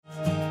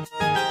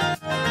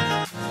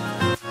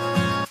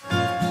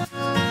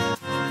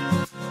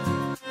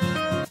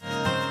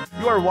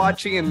are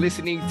watching and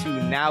listening to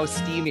Now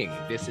Steaming.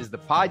 This is the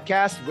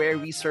podcast where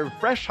we serve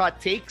fresh hot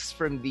takes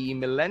from the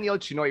millennial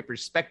Chinoy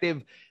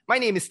perspective. My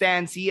name is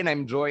Stancy, and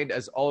I'm joined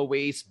as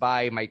always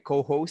by my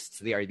co-hosts.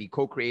 They are the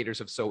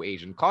co-creators of So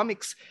Asian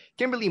Comics,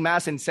 Kimberly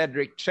Mas and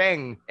Cedric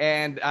Cheng.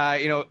 And,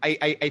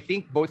 I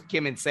think both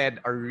Kim and Ced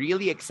are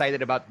really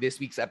excited about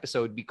this week's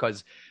episode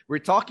because we're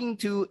talking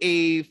to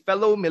a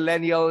fellow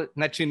millennial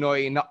na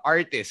Chinoy na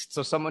artist.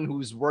 So someone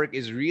whose work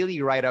is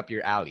really right up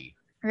your alley.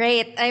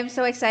 Right. I'm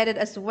so excited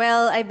as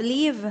well. I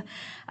believe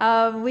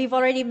we've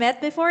already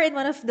met before in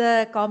one of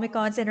the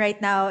Comic-Cons, and right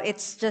now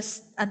it's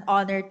just an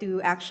honor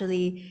to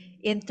actually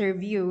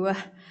interview,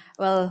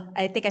 well,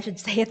 I think I should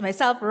say it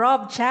myself,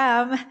 Rob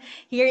Cham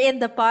here in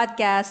the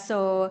podcast.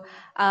 So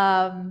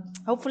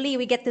hopefully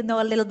we get to know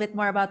a little bit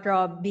more about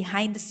Rob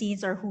behind the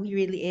scenes, or who he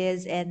really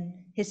is and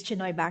his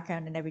Chinoy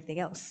background and everything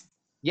else.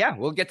 Yeah,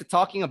 we'll get to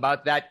talking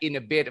about that in a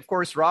bit. Of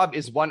course, Rob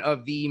is one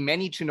of the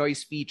many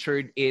Chinoys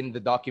featured in the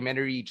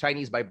documentary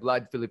Chinese by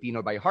Blood,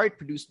 Filipino by Heart,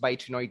 produced by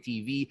Chinoy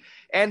TV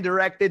and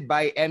directed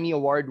by Emmy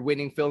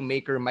Award-winning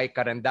filmmaker Mike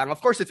Carandang.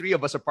 Of course, the three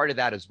of us are part of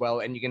that as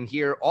well, and you can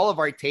hear all of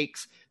our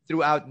takes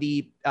throughout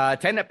the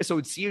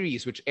 10-episode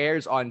series, which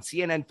airs on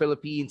CNN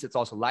Philippines. It's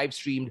also live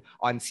streamed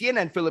on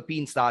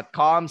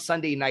cnnphilippines.com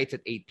Sunday nights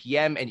at 8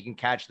 p.m. And you can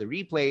catch the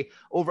replay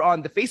over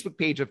on the Facebook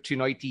page of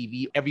Chinoy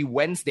TV every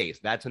Wednesday.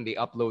 So that's when they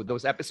upload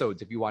those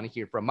episodes if you want to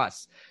hear from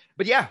us.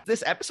 But yeah,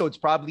 this episode's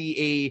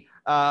probably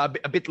a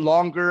bit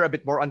longer, a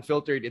bit more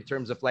unfiltered in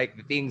terms of like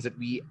the things that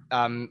we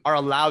are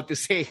allowed to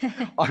say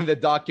on the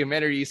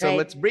documentary. So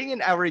Let's bring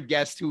in our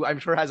guest, who I'm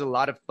sure has a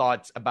lot of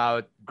thoughts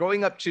about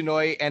growing up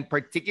Chinoy and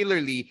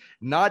particularly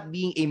not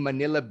being a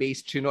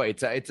Manila-based Chinoy.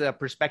 It's a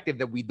perspective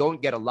that we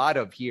don't get a lot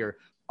of here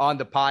on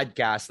the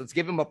podcast. Let's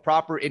give him a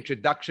proper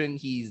introduction.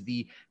 He's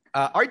the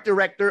art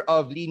director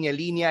of Linya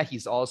Linya.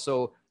 He's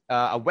also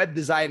a web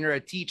designer,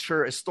 a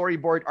teacher, a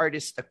storyboard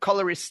artist, a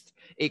colorist,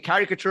 a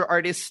caricature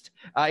artist.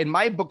 In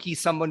my book, he's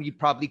someone you'd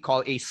probably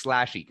call a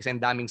slashy because ang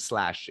daming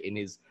slash in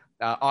his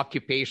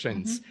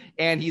occupations. Mm-hmm.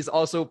 And he's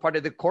also part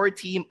of the core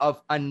team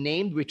of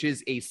Unnamed, which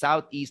is a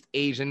Southeast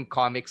Asian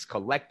comics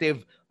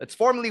collective. Let's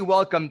formally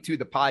welcome to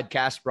the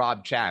podcast,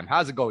 Rob Cham.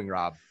 How's it going,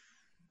 Rob?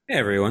 Hey,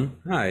 everyone.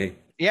 Hi.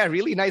 Yeah,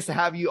 really nice to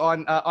have you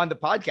on the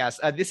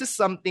podcast. This is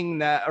something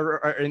that, or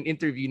an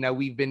interview now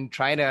we've been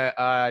trying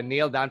to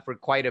nail down for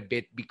quite a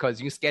bit because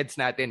yung skeds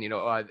natin,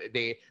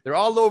 they're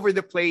all over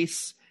the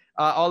place.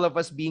 All of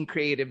us being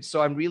creative.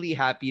 So I'm really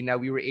happy now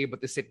we were able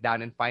to sit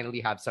down and finally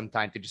have some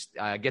time to just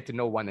get to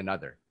know one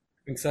another.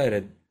 I'm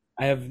excited.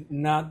 I have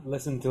not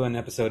listened to an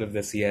episode of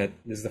this yet.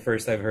 This is the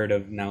first I've heard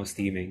of Now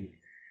Steaming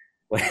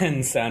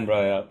when Stan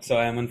brought it up. So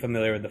I'm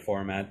unfamiliar with the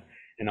format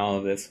and all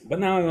of this. But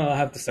now I'll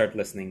have to start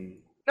listening.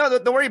 No,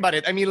 don't worry about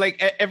it. I mean,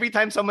 like every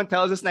time someone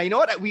tells us, now, you know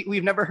what,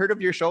 we've never heard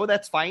of your show,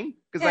 that's fine.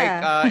 Because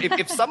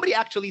if somebody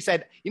actually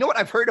said, you know what,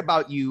 I've heard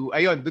about you,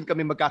 ayun, dun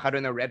kami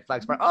magkakaroon ng red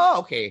flags. Oh,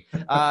 okay.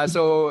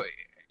 So,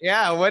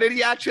 yeah, what did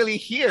you actually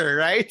hear,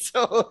 right?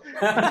 So,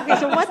 okay,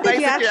 so what did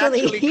you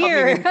actually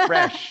hear? Coming in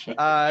fresh.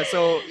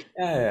 So,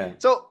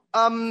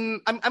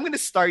 I'm going to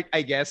start,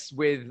 I guess,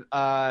 with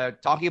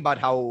talking about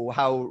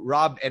how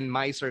Rob and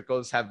my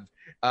circles have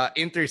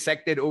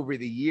intersected over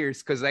the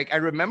years, because like I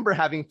remember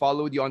having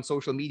followed you on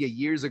social media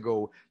years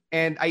ago,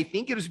 and I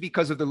think it was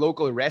because of the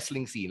local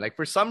wrestling scene. Like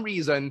for some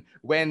reason,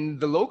 when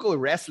the local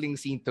wrestling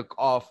scene took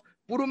off,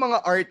 puro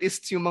mga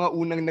artists yung mga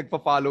unang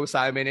nagpa-follow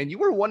sa amin, and you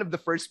were one of the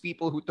first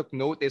people who took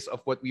notice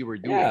of what we were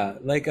doing. Yeah,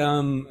 like I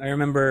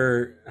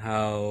remember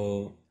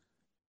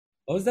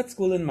what was that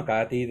school in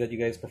Makati that you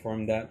guys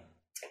performed at?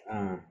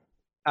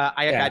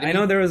 I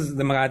know there was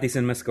the Makati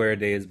Cinema Square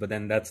days, but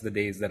then that's the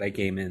days that I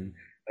came in.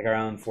 Like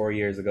around 4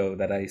 years ago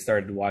that I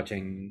started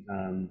watching.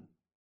 Are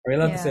we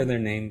allowed to say their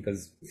name?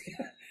 Because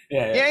we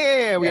are.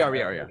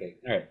 Okay,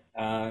 all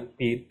right.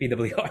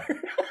 PWR.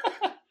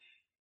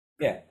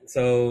 Yeah.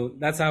 So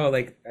that's how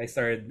I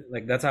started.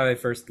 Like that's how I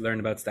first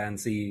learned about Stan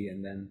C,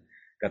 and then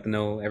got to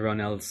know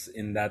everyone else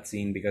in that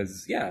scene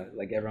because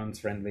everyone's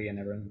friendly and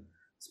everyone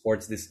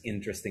sports this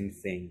interesting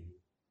thing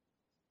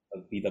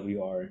of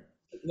PWR,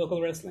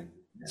 local wrestling.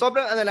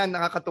 Sobrang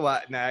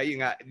nakakatuwa na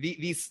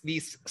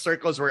these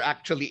circles were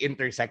actually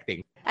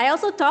intersecting. I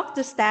also talked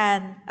to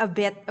Stan a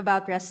bit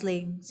about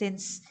wrestling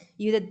since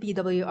you did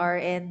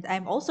PWR, and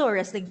I'm also a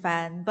wrestling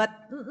fan, but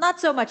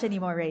not so much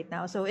anymore right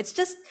now. So it's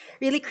just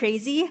really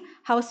crazy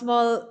how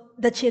small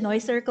the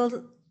Chinoy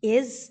circle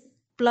is.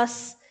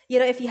 Plus,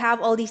 if you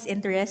have all these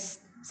interests,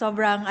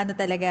 sobrang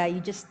talaga,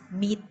 you just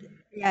meet.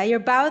 Yeah,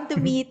 you're bound to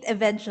meet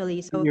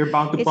eventually. So you're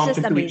bound to bump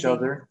into each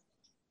other.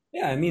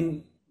 Yeah, I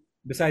mean,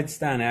 besides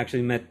Stan, I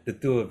actually met the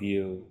two of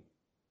you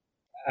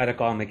at a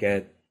comic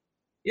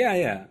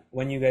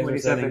when you guys were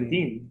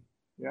selling.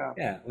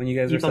 Yeah, when you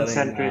guys were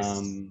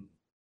selling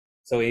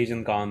So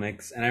Asian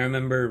Comics, and I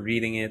remember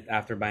reading it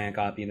after buying a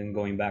copy and then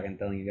going back and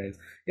telling you guys,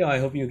 I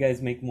hope you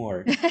guys make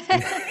more.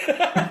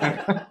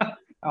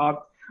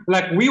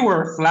 We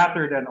were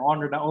flattered and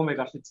honored. Oh my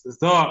gosh, it's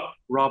the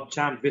Rob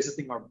Cham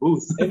visiting our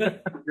booth.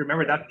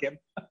 Remember that, Kim?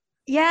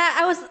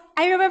 Yeah,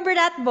 I remember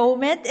that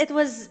moment. It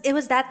was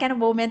that kind of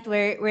moment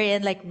where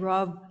in like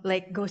Rob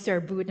like goes to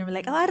our booth and we're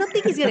like, oh, I don't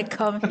think he's gonna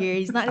come here.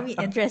 He's not gonna be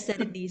interested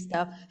in these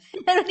stuff.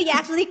 And when he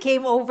actually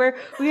came over,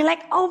 we were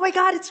like, oh my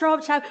god, it's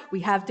Rob Cham.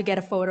 We have to get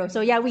a photo.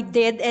 So yeah, we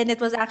did, and it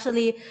was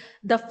actually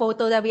the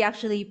photo that we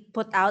actually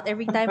put out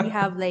every time we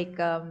have like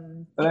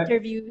Like,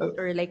 interviews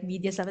or like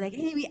media stuff. Like,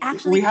 hey, we we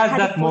actually had had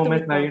a that photo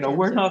moment with now, Rob Cham.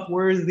 we're So not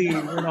worthy.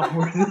 We're not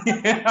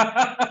worthy.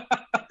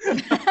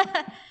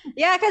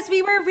 yeah, because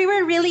we were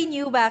really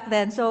new back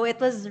then, so it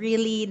was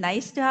really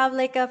nice to have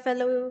like a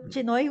fellow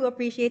Chinoy who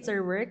appreciates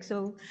our work.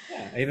 So,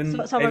 Yeah,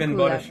 so I sobrang even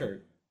cool bought a lang.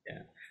 shirt.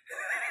 Yeah.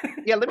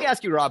 Yeah, let me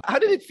ask you, Rob, how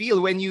did it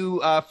feel when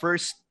you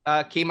first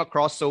came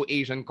across So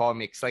Asian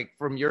comics? Like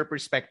from your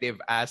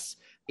perspective as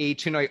a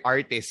Chinoy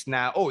artist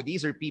now, oh,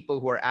 these are people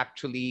who are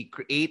actually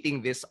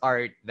creating this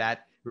art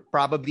that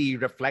probably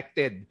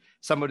reflected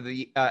some of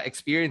the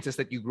experiences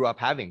that you grew up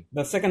having.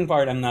 The second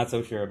part, I'm not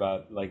so sure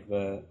about, like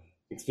the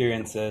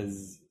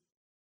experiences.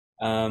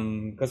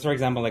 Because for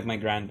example, like my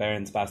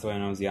grandparents passed away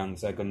when I was young,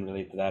 so I couldn't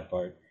relate to that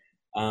part.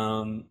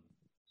 Um,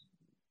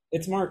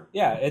 it's more,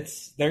 yeah,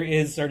 there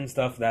is certain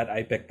stuff that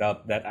I picked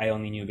up that I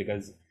only knew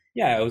because,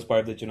 yeah, I was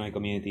part of the Chinoy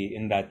community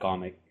in that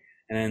comic,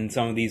 and then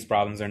some of these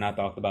problems are not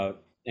talked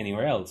about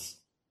anywhere else.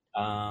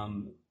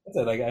 That's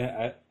it. Like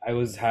I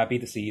was happy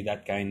to see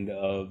that kind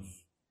of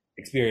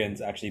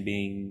experience actually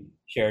being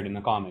shared in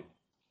a comic.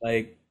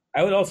 Like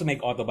I would also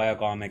make autobio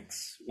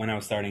comics when I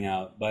was starting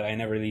out, but I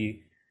never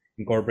really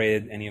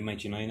incorporated any of my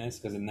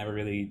Chinoyness because it never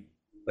really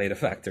played a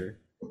factor.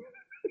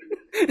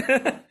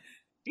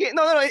 Yeah,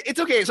 no, it's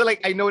okay. So like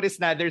I noticed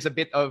that there's a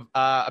bit of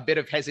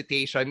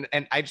hesitation,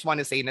 and I just want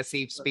to say in a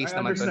safe space I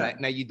naman to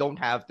understand. na you don't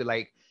have to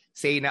like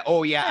say na,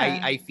 oh yeah, I Yeah,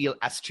 I feel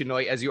as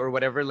Chinoy as you or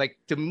whatever. Like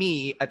to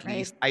me at right.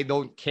 least, I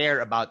don't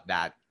care about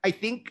that. I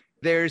think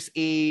there's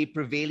a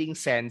prevailing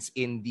sense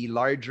in the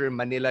larger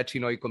Manila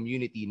Chinoy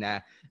community na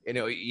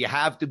you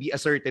have to be a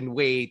certain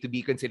way to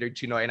be considered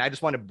Chinoy, and I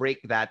just want to break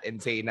that and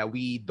say now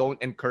we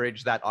don't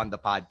encourage that on the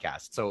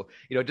podcast. So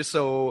just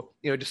so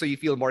you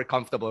feel more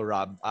comfortable,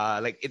 Rob.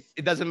 Like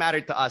it doesn't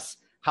matter to us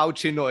how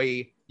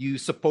Chinoy you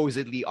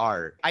supposedly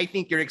are. I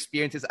think your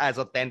experience is as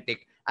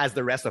authentic as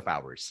the rest of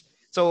ours.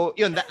 So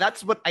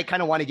that's what I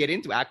kind of want to get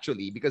into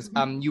actually, because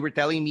you were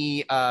telling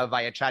me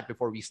via chat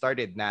before we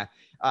started na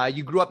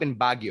you grew up in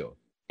Baguio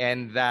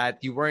and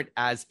that you weren't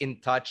as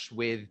in touch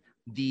with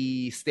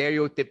the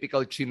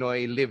stereotypical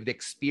Chinoy lived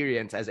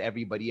experience as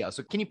everybody else.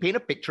 So can you paint a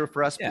picture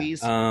for us, Yeah.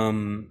 please?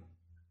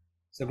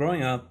 So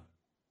growing up,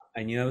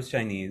 I knew I was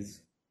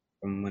Chinese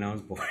from when I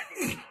was born.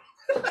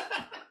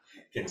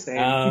 Kidding.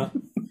 Same.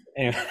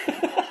 Anyway.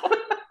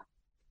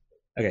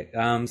 Okay.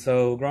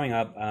 So growing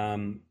up,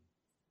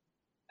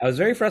 I was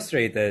very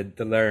frustrated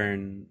to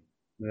learn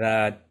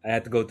that I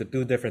had to go to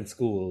two different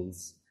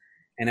schools,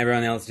 and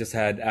everyone else just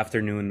had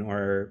afternoon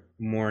or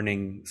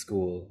morning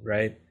school,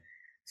 right?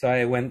 So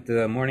I went to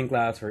the morning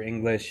class for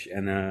English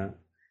and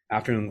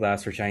afternoon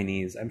class for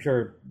Chinese. I'm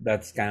sure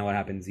that's kind of what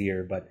happens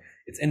here, but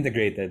it's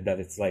integrated that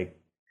it's like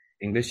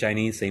English,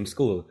 Chinese, same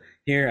school.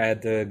 Here I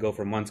had to go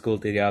from one school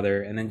to the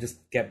other and then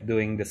just kept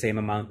doing the same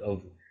amount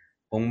of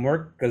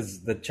homework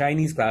because the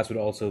Chinese class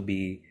would also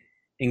be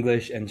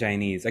English and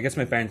Chinese. I guess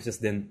my parents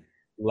just didn't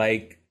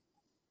like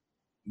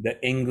the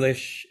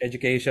English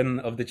education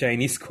of the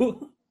Chinese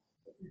school.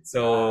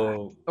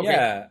 So Okay.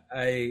 yeah,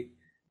 I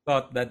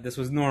thought that this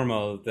was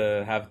normal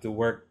to have to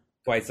work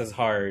twice as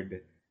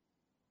hard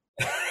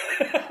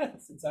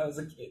since I was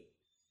a kid.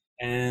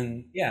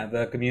 And yeah,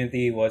 the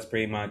community was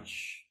pretty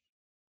much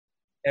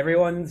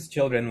everyone's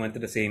children went to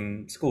the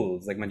same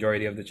schools. Like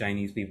majority of the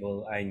Chinese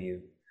people I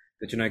knew,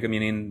 the Chinoy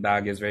community in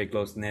Baguio is very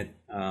close knit.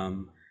 A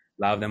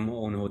lot of them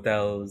own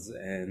hotels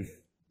and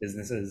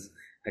businesses,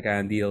 that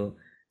kind of deal.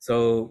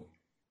 So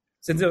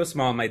since it was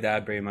small, my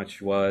dad pretty much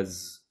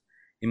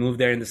he moved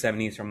there in the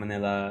 70s from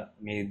Manila,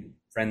 made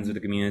friends with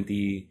the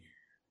community.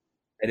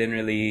 I didn't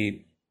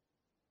really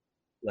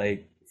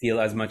like feel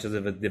as much of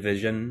a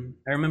division.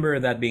 I remember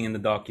that being in the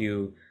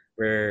docu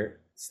where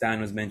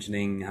Stan was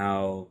mentioning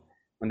how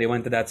when they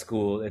went to that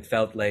school, it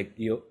felt like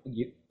you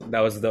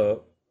that was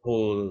the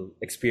whole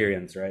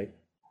experience, right?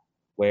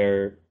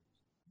 Where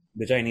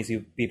the Chinese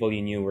people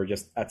you knew were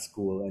just at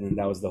school, and then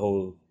that was the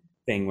whole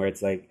thing where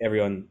it's like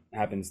everyone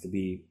happens to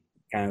be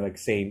kind of like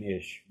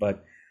same-ish.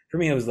 But for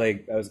me, it was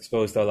like I was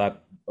exposed to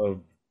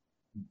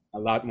a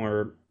lot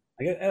more,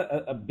 I guess,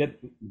 a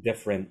bit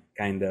different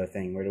kind of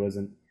thing where there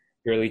wasn't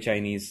purely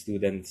Chinese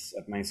students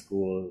at my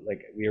school.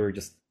 Like we were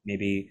just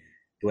maybe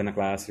two in a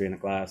class, three in a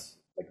class,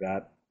 like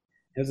that.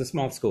 It was a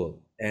small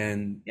school,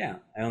 and yeah,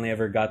 I only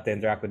ever got to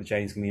interact with the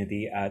Chinese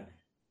community at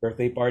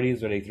birthday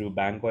parties where they threw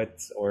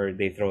banquets or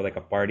they throw like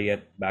a party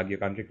at Baguio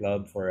Country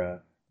Club for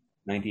a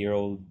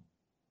 90-year-old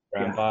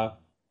grandpa,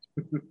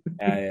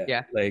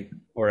 Yeah. like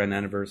or an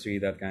anniversary,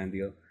 that kind of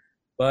deal.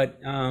 But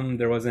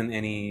there wasn't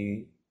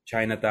any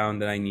Chinatown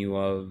that I knew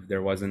of.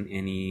 There wasn't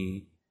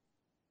any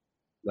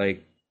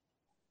like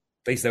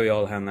place that we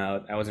all hung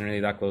out. I wasn't really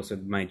that close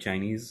with my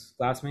Chinese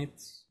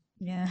classmates.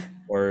 Yeah.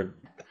 or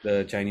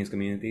the Chinese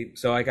community.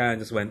 So I kind of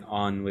just went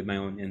on with my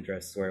own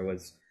interests, where it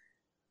was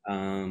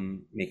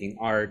making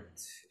art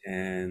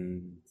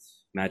and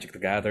Magic the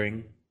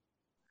Gathering,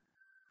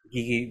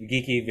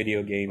 geeky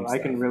video game Well, I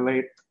stuff. can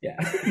relate. Yeah.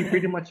 I think we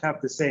pretty much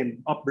have the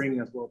same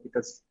upbringing as well,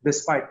 because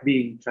despite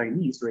being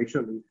Chinese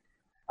racially,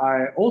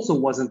 I also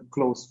wasn't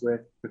close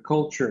with the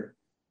culture,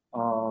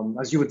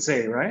 as you would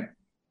say, right?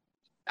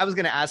 I was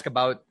gonna ask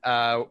about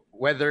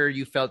whether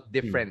you felt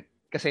different.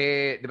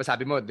 Kasi, di ba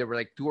sabi mo, there were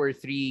like 2 or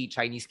 3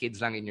 Chinese kids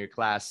lang in your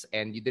class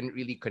and you didn't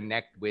really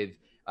connect with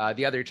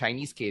the other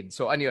Chinese kids.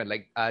 So ano yun,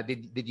 like,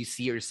 did you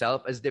see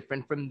yourself as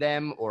different from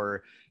them,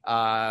 or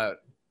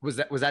was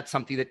that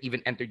something that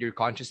even entered your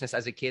consciousness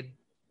as a kid?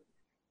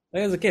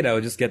 Like, as a kid, I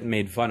would just get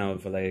made fun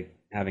of for like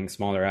having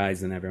smaller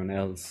eyes than everyone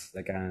else,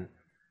 like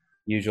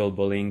usual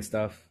bullying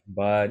stuff.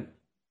 But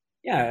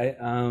yeah,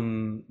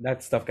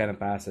 that stuff kind of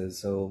passes.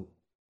 So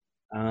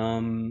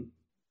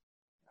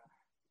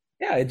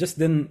yeah, it just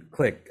didn't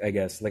click, I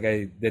guess. Like,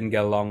 I didn't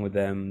get along with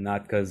them,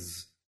 not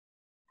because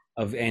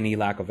of any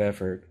lack of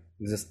effort.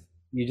 It's just,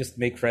 you just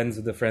make friends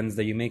with the friends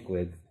that you make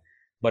with.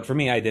 But for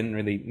me, I didn't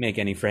really make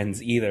any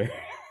friends either.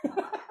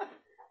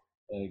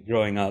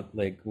 Growing up,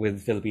 like,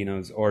 with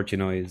Filipinos or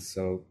Chinoys.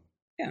 So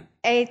yeah.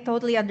 I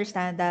totally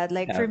understand that.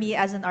 Like, Yeah. for me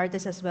as an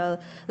artist as well,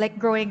 like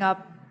growing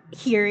up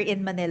here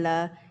in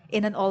Manila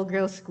in an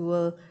all-girls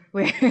school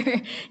where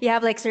you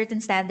have like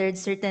certain standards,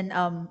 certain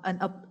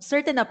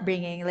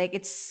upbringing. Like,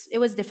 it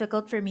was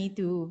difficult for me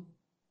to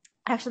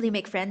actually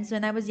make friends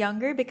when I was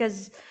younger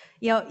because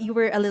you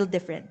were a little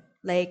different.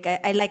 Like,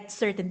 I liked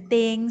certain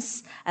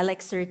things, I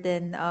like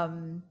certain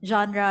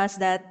genres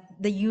that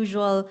the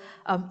usual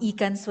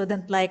econs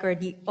wouldn't like, or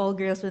the all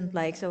girls wouldn't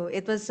like. So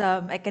it was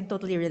I can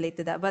totally relate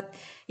to that. But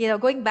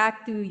going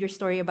back to your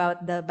story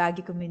about the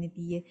Baguio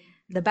community,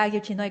 the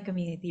Baguio Chinoy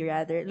community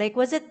rather, like,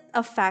 was it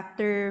a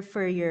factor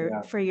for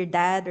Yeah. your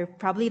dad or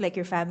probably like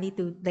your family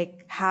to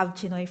like have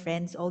Chinoy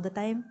friends all the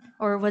time?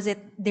 Or was it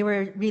they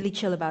were really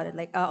chill about it?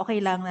 Like, okay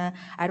lang na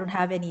I don't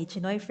have any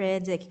Chinoy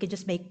friends. Like, you could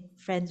just make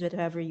friends with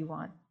whoever you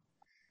want.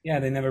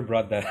 Yeah, they never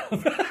brought that up.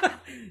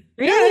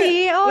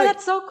 Really? Yeah, Oh, like,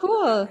 that's so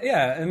cool.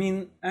 yeah, I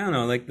mean, I don't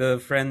know, like, the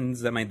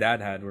friends that my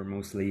dad had were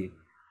mostly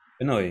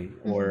Pinoy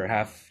or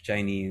half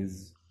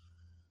Chinese.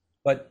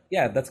 But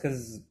yeah, that's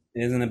because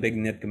it isn't a big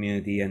knit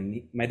community,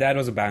 and my dad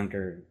was a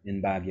banker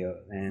in Baguio,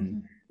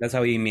 and that's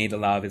how he made a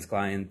lot of his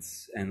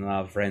clients and a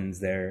lot of friends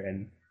there,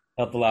 and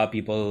helped a lot of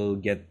people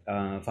get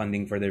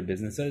funding for their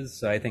businesses.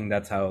 So I think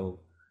that's how,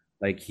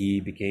 like, he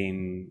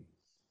became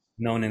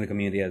known in the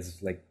community as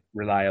like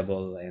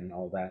reliable and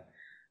all that.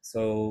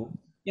 So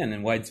yeah, and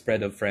then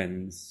widespread of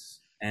friends.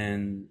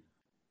 And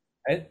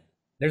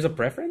there's a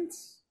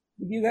preference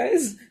with you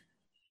guys?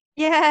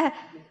 Yeah.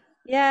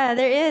 Yeah,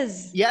 there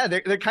is. Yeah,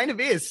 there kind of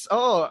is.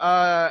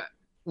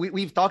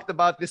 We've talked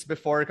about this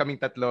before kaming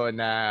tatlo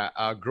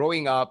na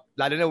growing up,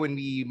 lalo na when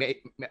we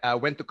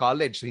went to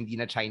college, so hindi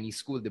na Chinese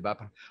school, di ba?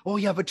 Oh,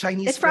 you have a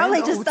Chinese It's friend?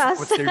 probably just us,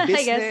 What's their I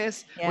guess.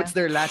 business? Yeah. What's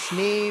their last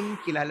name?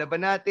 Kilala ba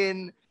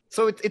natin?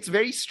 So it's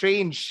very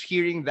strange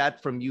hearing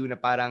that from you na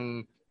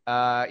parang,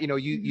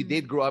 you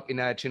did grow up in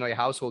a Chinoy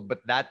household, but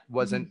that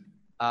wasn't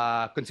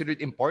considered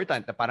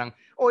important. Na parang,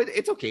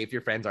 it's okay if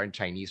your friends aren't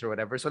Chinese or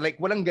whatever. So like,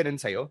 walang ganun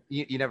sa'yo?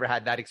 You never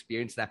had that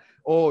experience na,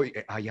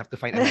 you have to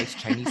find a nice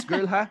Chinese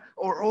girl, ha?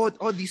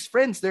 Or, these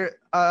friends, they're,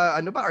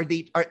 ano ba?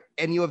 Are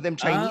any of them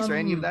Chinese or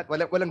any of that?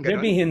 Walang ganun.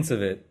 There'd be hints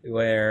of it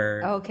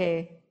where,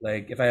 Okay.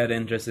 like, if I had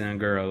interest in a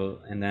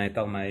girl and then I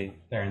tell my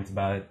parents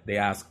about it, they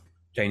ask,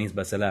 Chinese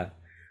ba sila?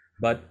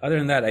 But other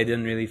than that, I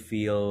didn't really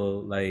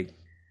feel like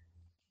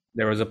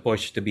there was a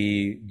push to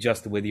be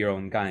just with your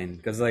own kind.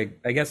 Because, like,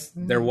 I guess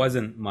there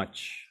wasn't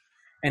much.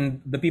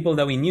 And the people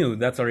that we knew,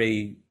 that's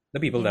already the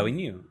people that we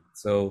knew.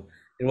 So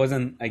it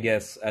wasn't, I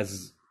guess,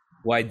 as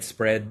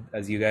widespread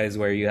as you guys,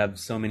 where you have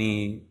so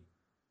many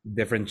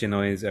different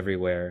Chinoys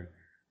everywhere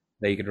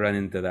that you could run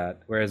into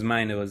that. Whereas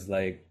mine, it was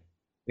like,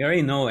 we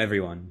already know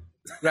everyone.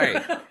 Right.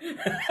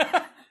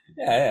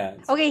 Yeah.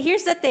 Okay,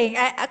 here's the thing.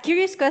 A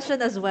curious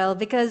question as well,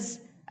 because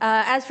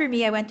as for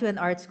me, I went to an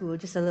art school.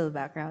 Just a little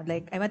background.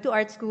 Like, I went to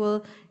art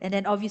school, and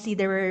then obviously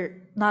there were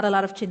not a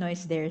lot of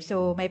Chinoys there.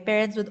 So my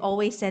parents would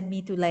always send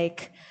me to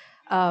like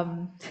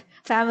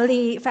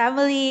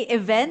family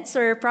events,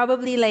 or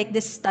probably like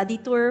this study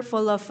tour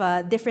full of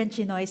different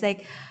Chinoys.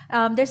 Like,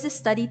 there's this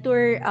study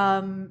tour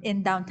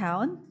in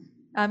downtown.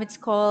 It's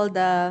called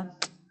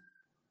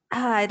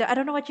I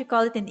don't know what you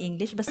call it in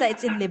English, but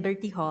it's in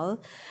Liberty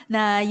Hall.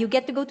 Na you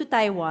get to go to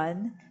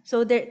Taiwan.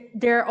 So there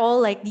are all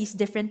like these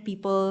different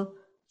people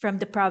from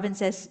the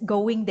provinces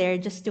going there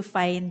just to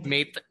find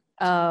Mate.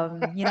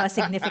 a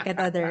significant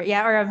other.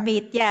 Yeah, or a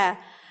mate. Yeah.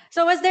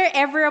 So was there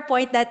ever a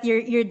point that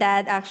your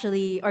dad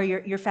actually, or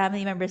your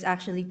family members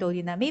actually told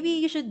you that maybe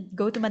you should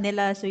go to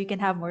Manila so you can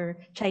have more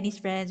Chinese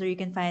friends, or you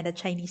can find a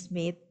Chinese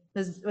mate?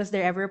 Was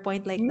there ever a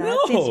point like that? No.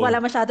 Since wala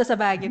masyado sa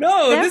Baguio.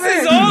 No, Never. this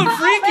is all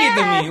freaky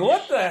to me.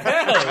 What the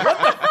hell? What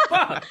the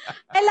fuck?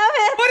 I love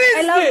it. What is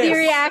I love this? the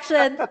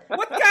reaction.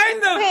 What kind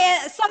of...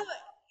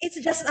 Okay, It's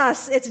just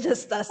us. It's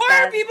just us,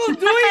 Why are Dad. people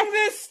doing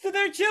this to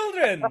their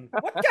children?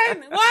 What?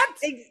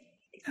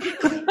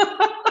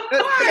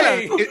 Teka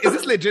lang, is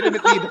this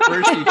legitimately the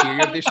first you hear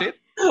of this shit?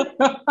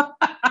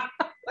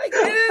 Like,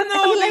 I didn't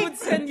know they would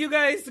send you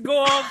guys to go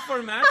off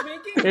for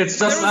matchmaking. It's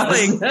just there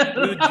was us. like,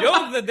 you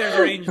joke that there's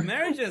arranged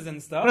marriages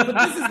and stuff, but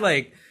this is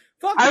like,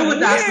 fucking I would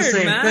weird, ask the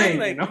same man. thing,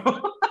 Like, you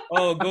know?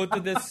 oh, go to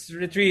this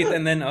retreat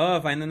and then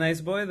find a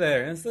nice boy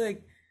there. And it's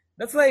like,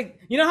 that's like,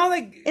 you know how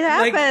like It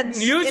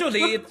happens. Usually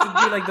it should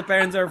be like the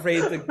parents are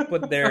afraid to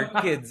put their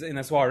kids in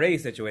a soiree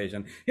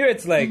situation. Here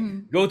it's like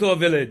go to a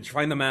village,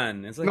 find a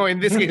man. It's like No,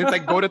 in this case, it's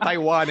like go to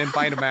Taiwan and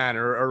find a man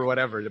or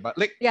whatever. Diba?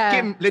 Like, Yeah.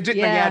 Kim, legit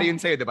Yeah. nangyari yun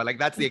sa'yo, diba? Like,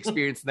 that's the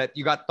experience that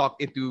you got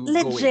talked into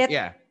going. Legit.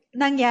 Yeah.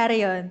 Nangyari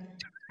yun.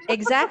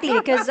 Exactly,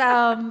 because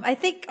I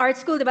think art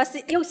school, diba,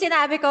 yung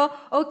sinabi ko,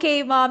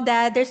 okay, mom,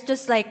 dad, there's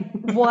just like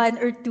one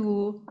or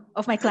two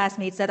of my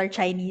classmates that are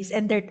Chinese,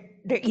 and they're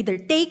either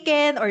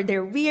taken or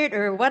they're weird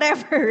or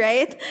whatever,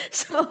 right?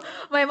 So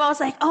my mom's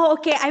like, oh,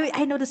 okay,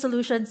 I know the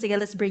solution. Sige,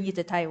 let's bring you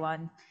to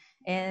Taiwan.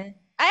 And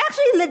I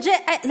actually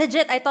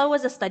legit, I thought it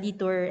was a study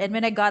tour. And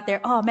when I got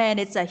there, oh man,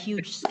 it's a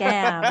huge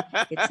scam.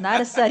 It's not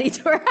a study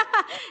tour.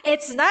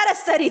 It's not a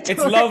study tour.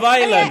 it's Love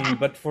I mean, Island,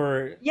 but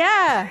for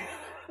yeah.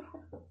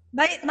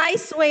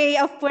 Nice way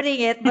of putting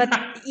it, but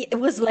it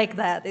was like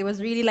that. It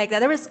was really like that.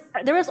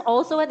 There was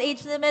also an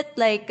age limit,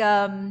 like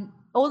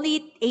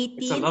only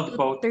It's a 18 love to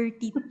boat.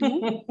 32.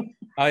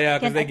 oh yeah, because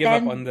Can they give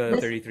up attend on the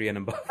this- 33 and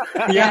above.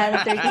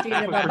 Yeah, 33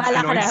 na ba? Bahala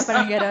ka na, Chinoys.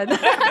 parang ganun.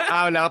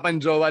 Wala ka pang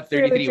jowa at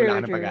 33, True, wala ka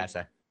ng true.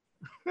 pag-asa.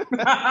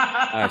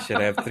 Ah shit,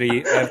 I have 2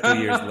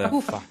 years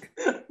left. Fuck.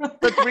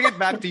 But bring it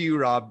back to you,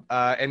 Rob,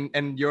 and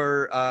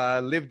your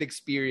lived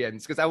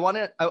experience, because I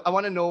wanna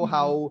know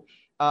how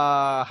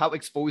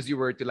exposed you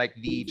were to like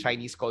the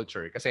Chinese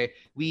culture. Kasi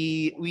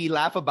we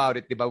laugh about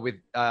it, diba, with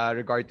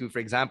regard to, for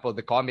example,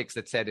 the comics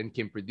that Said and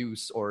Kim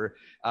produce, or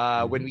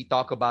when we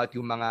talk about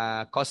yung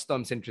mga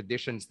customs and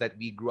traditions that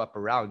we grew up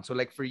around. So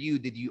like for you,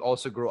 did you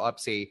also grow up,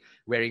 say,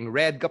 wearing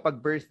red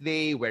kapag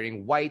birthday,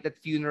 wearing white at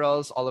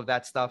funerals, all of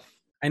that stuff?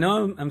 I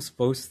know I'm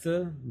supposed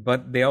to,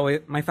 but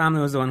my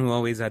family was the one who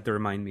always had to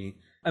remind me.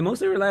 I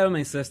mostly rely on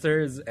my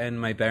sisters and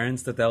my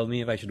parents to tell me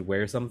if I should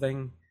wear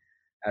something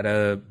at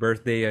a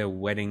birthday, a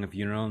wedding, a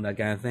funeral, that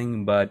kind of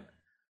thing. But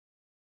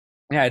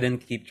yeah, I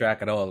didn't keep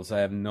track at all, so I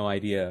have no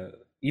idea.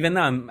 Even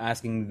now, I'm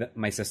asking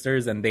my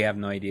sisters, and they have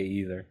no idea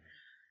either.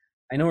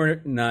 I know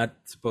we're not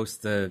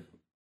supposed to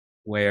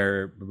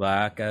wear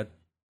black at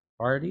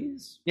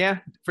parties, Yeah,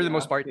 for the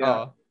most part.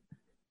 yeah.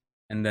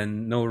 and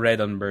then no red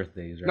on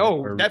birthdays, right?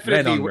 No, Or definitely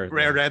red on birthdays.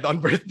 wear red on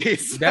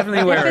birthdays.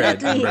 Definitely wear red on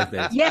Definitely.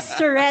 birthdays. Yes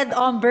to red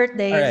on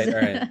birthdays. All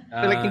right.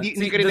 So, like, hindi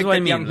see, ka this rin is what I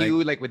nagtatyang mean.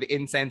 hue, like with the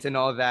incense and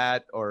all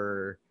that,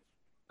 or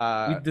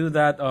We do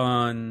that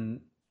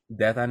on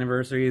death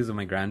anniversaries of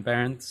my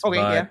grandparents.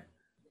 Okay, but,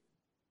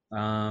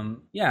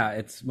 yeah,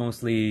 it's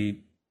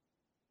mostly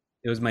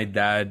it was my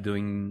dad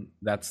doing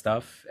that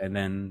stuff and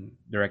then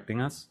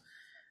directing us.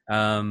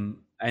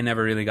 I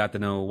never really got to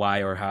know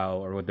why or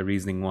how or what the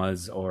reasoning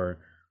was or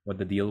what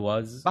the deal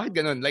was. bakit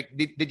ganun? Like,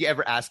 did you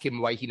ever ask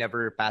him why he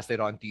never passed it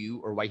on to you,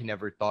 or why he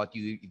never taught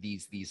you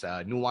these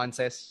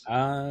nuances?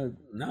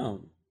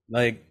 No,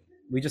 like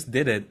we just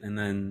did it, and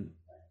then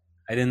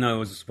I didn't know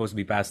it was supposed to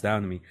be passed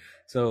down to me.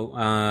 So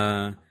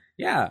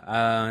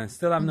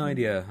still have no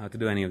idea how to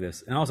do any of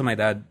this. And also, my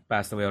dad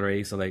passed away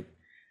already, so like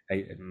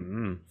I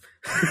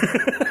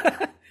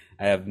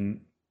have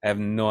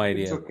no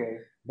idea. It's okay.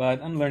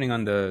 But I'm learning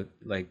on the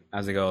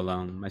as I go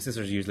along. My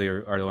sisters usually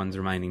are the ones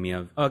reminding me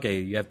of, okay,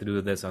 you have to do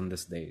this on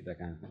this day, that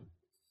kind of thing.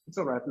 It's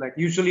all right. Like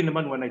usually,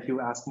 naman when I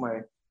do ask my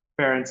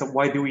parents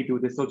why do we do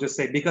this, they'll just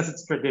say because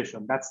it's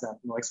tradition. That's that,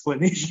 no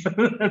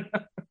explanation.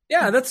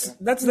 Yeah, that's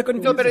the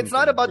confusion. No, but it's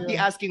not thing. about the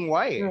asking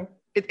why. Yeah.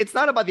 It's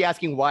not about the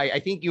asking why. I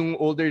think yung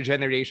older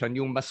generation,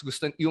 yung mas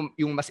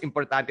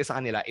importante sa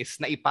kanila is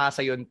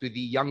naipasa yon to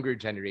the younger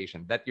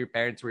generation, that your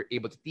parents were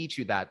able to teach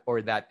you that,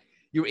 or that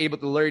you were able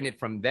to learn it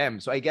from them.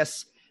 So I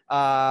guess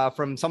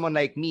from someone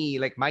like me,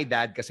 like my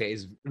dad kasi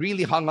is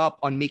really hung up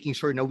on making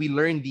sure that we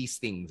learn these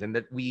things and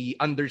that we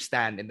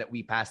understand and that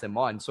we pass them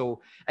on.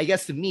 So I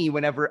guess to me,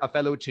 whenever a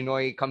fellow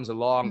Chinoy comes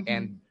along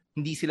and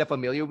hindi sila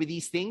familiar with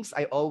these things,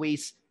 I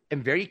always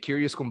am very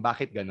curious kung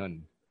bakit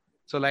ganun.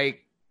 So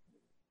like,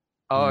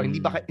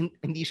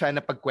 hindi siya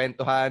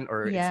napagkwentuhan,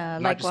 or Yeah,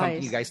 it's not just something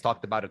likewise. you guys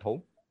talked about at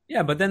home?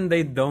 Yeah, but then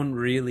they don't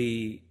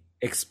really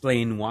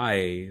explain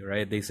why,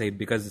 right? They say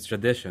because it's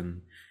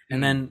tradition.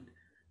 And then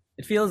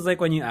it feels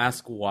like when you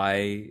ask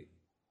why,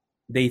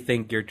 they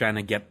think you're trying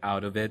to get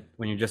out of it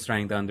when you're just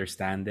trying to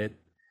understand it.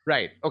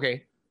 Right.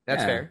 Okay.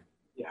 That's Yeah. fair.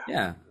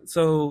 Yeah.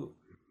 So,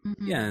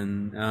 yeah,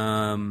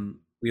 and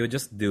we would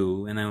just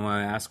do, and then when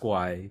I ask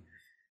why,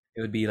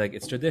 it would be like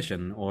it's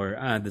tradition, or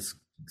this,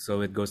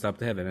 so it goes up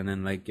to heaven, and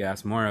then like you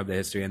ask more of the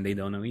history, and they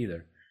don't know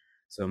either.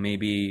 So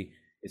maybe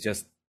it's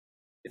just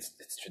it's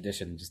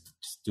tradition. Just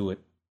do it.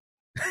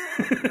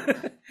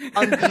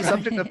 On the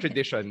subject of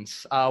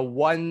traditions,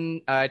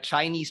 one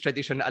Chinese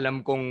tradition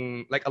alam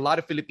kong like a lot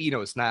of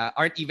Filipinos na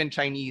aren't even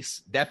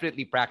Chinese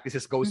definitely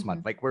practices Ghost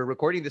Month. Like we're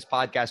recording this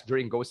podcast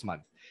during Ghost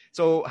Month.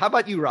 So how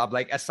about you, Rob?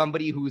 Like as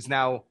somebody who's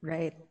now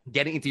Right.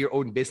 getting into your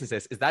own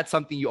businesses, is that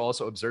something you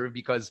also observe?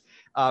 Because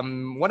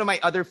one of my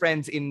other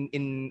friends in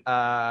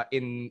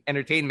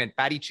entertainment,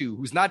 Patty Chu,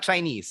 who's not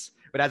Chinese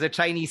but has a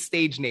Chinese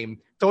stage name,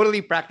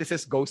 totally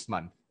practices Ghost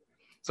Month.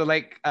 So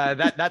like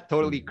that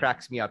totally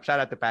cracks me up.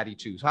 Shout out to Patty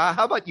Chu. So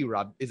how about you,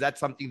 Rob? Is that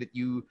something that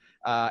you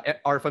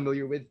are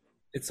familiar with?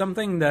 It's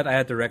something that I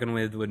had to reckon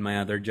with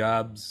my other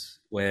jobs,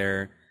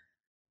 where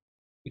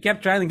we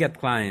kept trying to get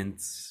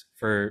clients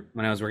for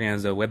when I was working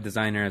as a web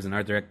designer, as an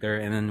art director,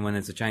 and then when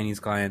it's a Chinese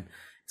client,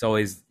 it's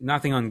always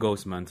nothing on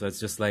Ghost Month. So it's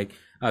just like,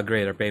 oh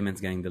great, our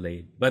payment's getting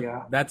delayed. But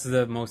that's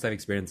the most I've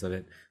experienced of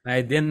it.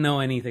 I didn't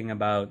know anything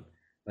about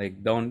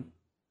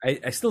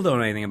I still don't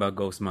know anything about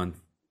Ghost Month.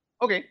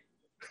 Okay.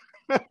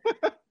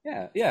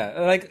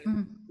 Yeah.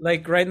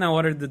 Like right now,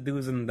 what are the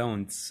do's and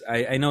don'ts?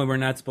 I know we're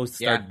not supposed to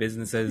start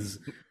businesses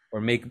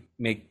or make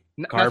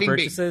car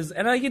purchases, big.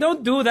 And you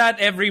don't do that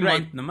every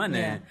month, naman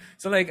eh.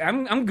 So like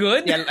I'm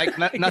good. Yeah, like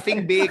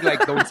nothing big.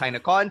 Like don't sign a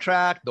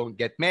contract, don't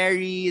get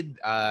married,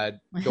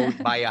 don't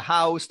buy a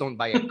house, don't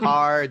buy a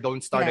car,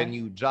 don't start a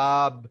new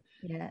job.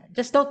 Yeah,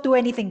 just don't do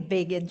anything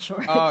big, in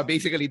short.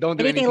 Basically, don't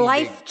do anything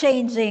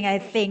life-changing, I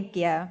think,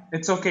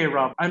 It's okay,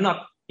 Rob. I'm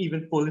not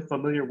even fully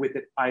familiar with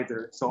it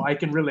either, so I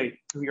can relate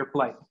to your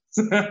plight.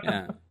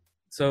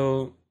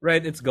 So,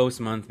 it's Ghost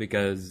Month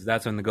because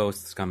that's when the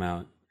ghosts come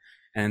out.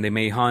 And they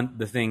may haunt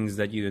the things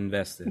that you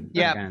invested.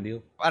 Yeah. Kind of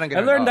deal.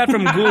 I learned that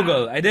from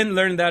Google. I didn't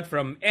learn that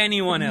from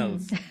anyone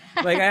else.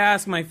 Like, I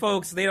ask my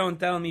folks, they don't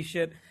tell me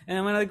shit.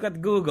 And when I look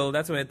at Google,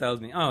 that's when it tells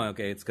me, oh,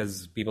 okay, it's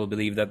because people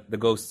believe that the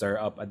ghosts are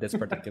up at this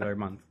particular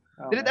month.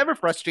 Did it ever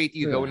frustrate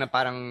you, though, na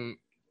parang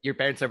your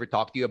parents ever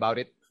talked to you about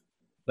it?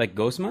 Like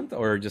Ghost Month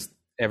or just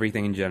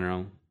everything in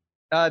general?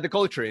 The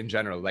culture in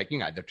general, like,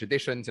 the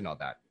traditions and all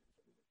that.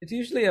 It's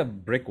usually a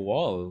brick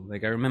wall.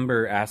 Like I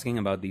remember asking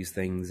about these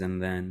things,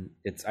 and then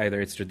it's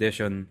either it's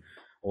tradition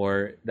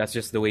or that's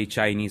just the way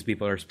Chinese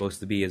people are supposed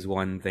to be. Is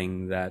one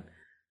thing that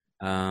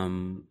I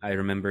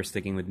remember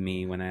sticking with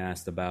me when I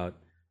asked about.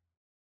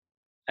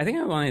 I think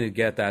I wanted to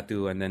get a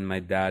tattoo, and then my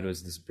dad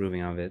was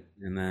disapproving of it,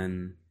 and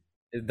then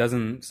it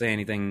doesn't say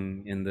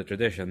anything in the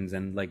traditions,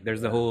 and like there's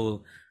the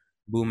whole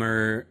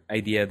boomer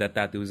idea that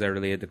tattoos are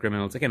related to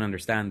criminals. I can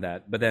understand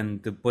that, but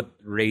then to put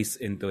race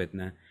into it,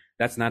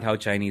 that's not how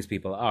Chinese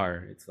people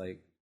are. It's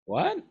like,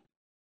 what?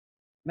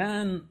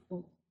 Man,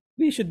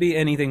 we should be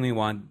anything we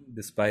want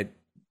despite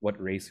what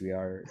race we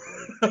are.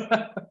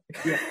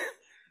 Yeah.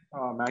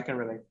 I can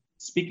relate.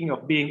 Speaking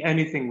of being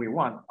anything we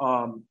want,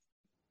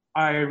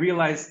 I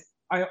realized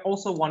I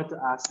also wanted to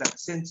ask that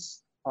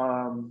since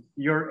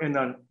you're in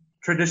a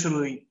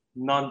traditionally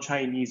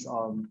non-Chinese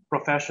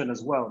profession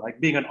as well, like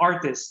being an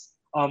artist,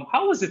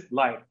 how was it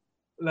like?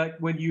 Like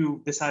when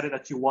you decided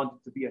that you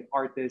wanted to be an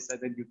artist and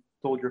then you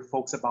told your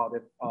folks about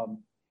it,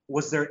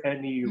 was there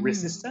any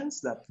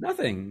resistance?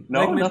 Nothing.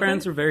 No, like my nothing?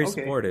 parents were very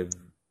supportive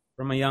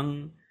from a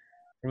young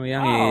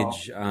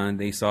age.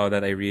 They saw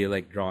that I really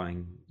liked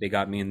drawing. They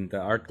got me into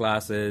art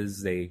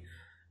classes. They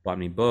bought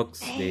me books.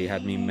 They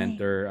had me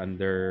mentor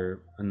under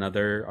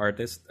another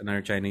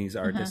Chinese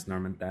artist,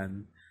 Norman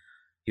Tan.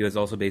 He was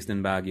also based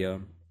in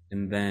Baguio.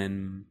 And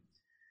then,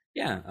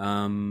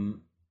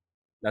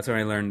 that's where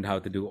I learned how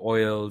to do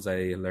oils.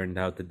 I learned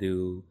how to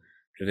do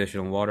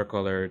traditional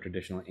watercolor,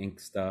 traditional ink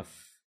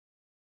stuff.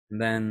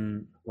 And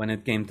then when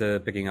it came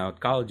to picking out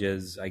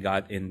colleges, I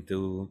got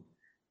into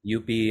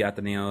UP,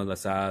 Ateneo, La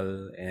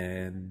Salle,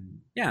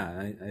 and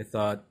I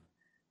thought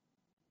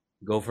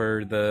go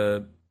for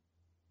the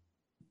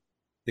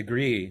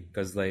degree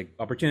because like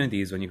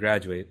opportunities when you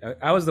graduate.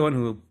 I was the one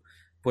who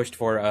pushed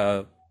for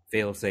a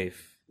fail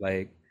safe.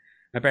 Like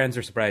my parents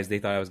were surprised. They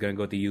thought I was going to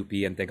go to UP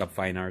and take up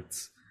fine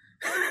arts.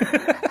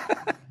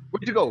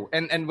 Where'd you go?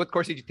 And what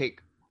course did you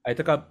take? I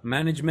took up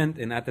management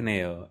in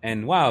Ateneo,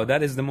 and wow,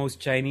 that is the most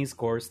Chinese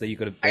course that you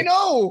could have picked. I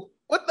know.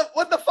 What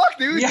the fuck,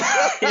 dude?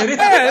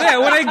 Yeah.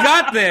 When I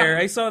got there,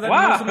 I saw that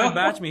most of my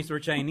batchmates were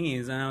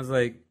Chinese, and I was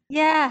like,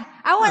 yeah,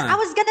 I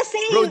was gonna say,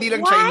 bro, di lang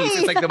why? Chinese.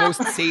 It's like the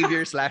most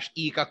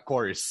savior/Ika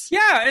course.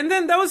 Yeah, and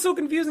then that was so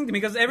confusing to me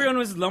because everyone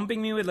was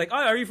lumping me with like, oh,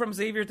 are you from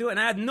Savior too? And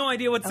I had no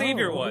idea what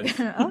Savior was.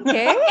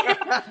 Okay.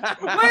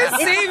 What is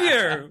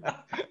Savior?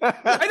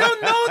 I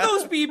don't know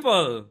those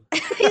people.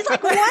 He's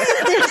like, what is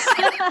this?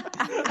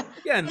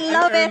 Yeah, and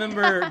I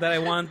remember that I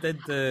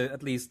wanted to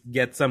at least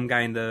get some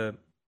kind of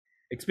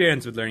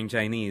experience with learning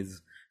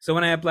Chinese. So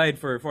when I applied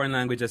for foreign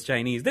language as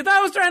Chinese, they thought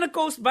I was trying to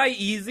coast by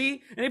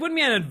easy, and they put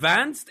me on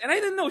advanced, and I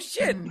didn't know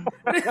shit.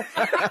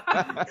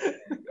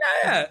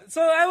 Yeah.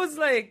 So I was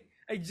like,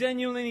 I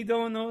genuinely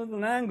don't know the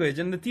language,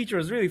 and the teacher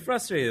was really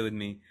frustrated with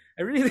me.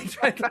 I really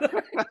tried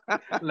to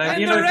learn.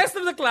 And the rest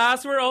of the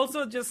class were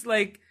also just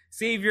like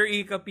Savior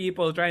Ika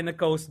people trying to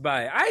coast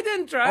by. I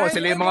didn't try.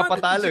 Sila yung mga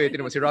patalo eh.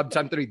 Tinan mo, si Rob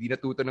Cham tuloy, di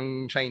natuto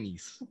ng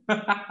Chinese.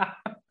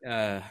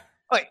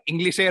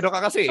 Englishero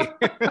ka kasi.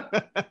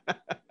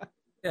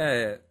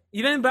 Yeah.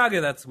 Even in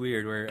Baguio, that's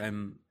weird. Where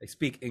I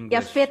speak English.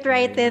 You fit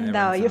right in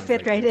now. You everyone sounds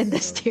fit like right this, in the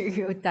so,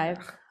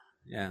 stereotype.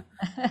 yeah.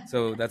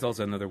 So that's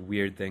also another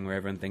weird thing where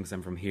everyone thinks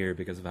I'm from here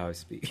because of how I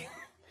speak.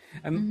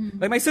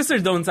 Like my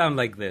sisters don't sound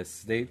like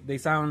this. They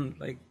sound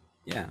like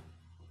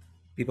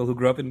people who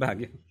grew up in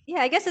Baguio.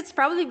 Yeah, I guess it's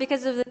probably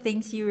because of the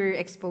things you were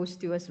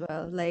exposed to as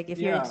well. Like if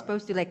you're Yeah.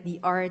 exposed to like the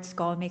arts,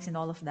 comics, and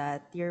all of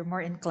that, you're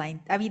more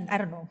inclined. I mean, I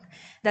don't know.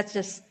 That's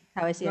just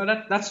how I see No,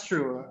 it. that's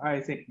true.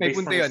 I think May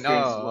based punto on yun.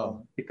 experience as Oo.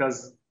 well.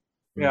 Because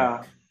Mm.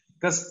 yeah,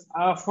 because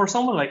for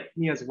someone like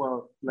me as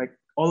well, like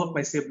all of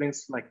my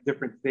siblings like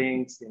different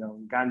things,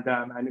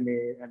 Gundam,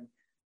 anime, and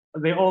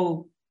they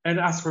all. And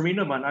as for me,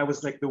 naman, I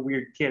was like the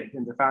weird kid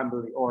in the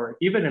family, or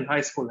even in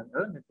high school and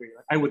elementary.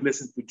 Like, I would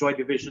listen to Joy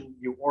Division,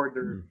 New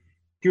Order,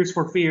 Tears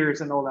for Fears,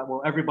 and all that.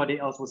 Well, everybody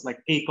else was like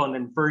Akon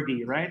and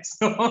Fergie, right?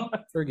 So,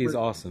 Fergie's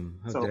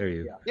awesome. How so, dare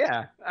you?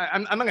 yeah. Yeah,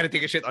 I'm not gonna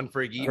take a shit on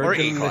Fergie or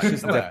Fergie Akon.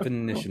 delicious Diba?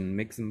 definition.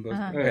 Mix them both.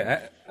 Uh-huh.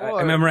 Okay,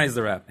 I memorized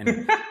the rap.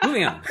 Anyway,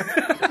 moving on.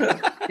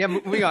 Yeah,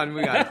 moving on.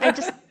 I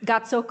just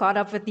got so caught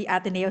up with the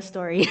Ateneo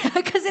story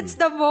because it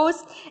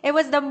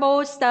was the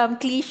most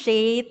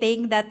cliche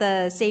thing that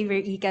the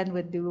Savior Ikan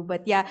would do.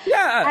 But yeah,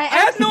 Yeah, I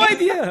had no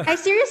idea.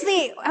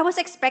 I was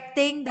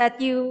expecting that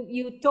you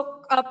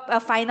took up a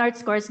fine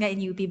arts course nga in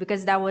UP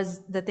because that was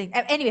the thing.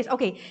 Anyways,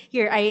 okay,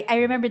 here I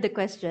remember the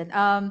question.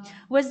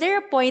 Was there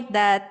a point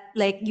that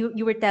like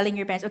you were telling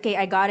your parents, okay,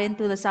 I got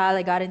into LaSalle,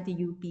 I got into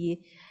UP,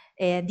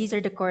 and these are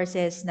the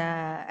courses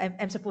na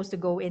I'm supposed to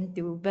go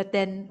into. But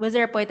then, was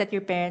there a point that your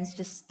parents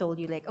just told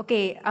you like,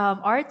 okay,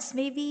 arts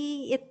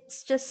maybe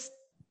it's just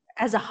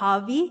as a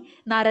hobby,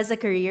 not as a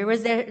career?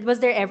 Was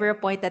there ever a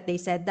point that they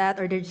said that,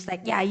 or they're just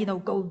like, yeah,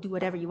 go do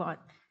whatever you want,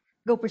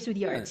 go pursue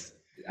the arts?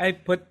 I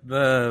put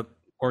the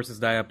courses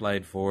that I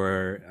applied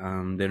for,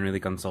 didn't really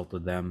consult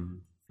with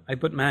them. I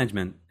put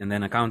management and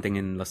then accounting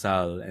in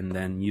LaSalle, and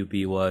then UP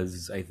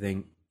was, I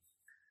think,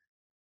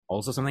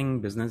 also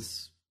something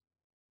business.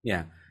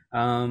 Yeah.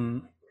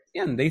 And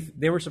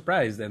they were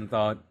surprised and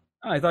thought,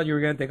 oh, I thought you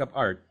were gonna take up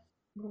art.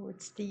 Oh,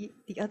 it's the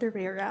other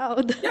way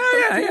around.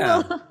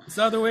 Yeah. It's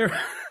the other way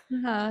around.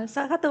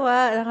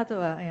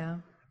 Nakakatuwa, yeah.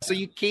 So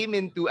you came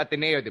into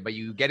Ateneo, diba?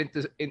 You get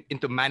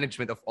into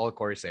management of all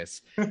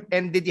courses.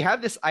 And did you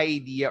have this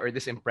idea or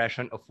this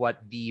impression of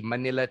what the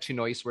Manila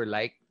Tsinoys were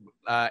like?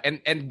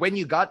 And when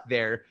you got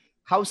there,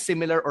 how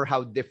similar or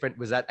how different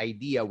was that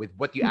idea with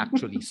what you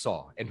actually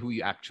saw and who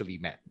you actually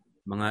met?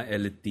 Mga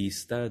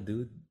elitista,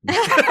 dude.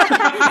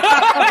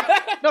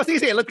 No,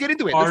 sige, let's get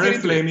into it. Orange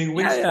flaming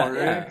wings.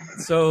 Yeah.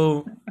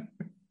 So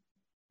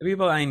the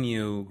people I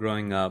knew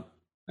growing up,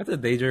 I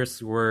thought they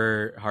just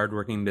were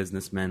hardworking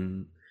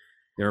businessmen.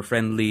 They were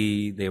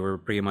friendly. They were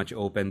pretty much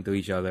open to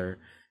each other.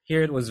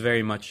 Here it was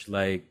very much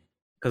like,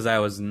 because I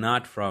was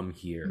not from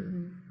here,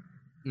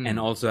 and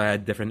also I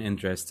had different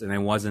interests, and I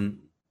wasn't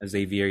a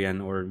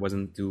Xavierian or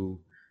wasn't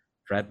too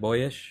frat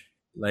boyish.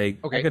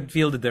 Like, Okay. I could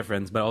feel the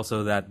difference, but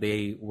also that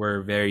they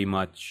were very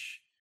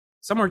much,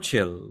 some were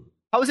chill.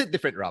 How is it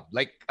different, Rob?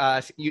 Like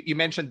you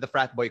mentioned the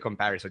frat boy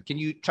comparison. Can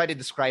you try to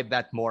describe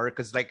that more?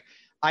 Because like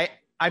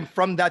I'm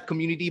from that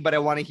community, but I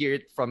want to hear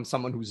it from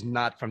someone who's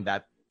not from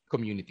that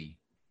community.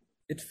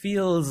 It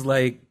feels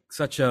like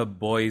such a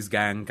boys'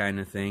 gang kind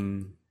of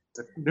thing.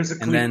 There's a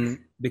clique. And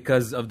then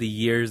because of the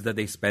years that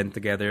they spent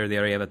together, they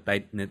already have a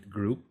tight-knit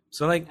group.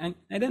 So like I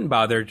didn't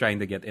bother trying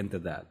to get into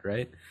that,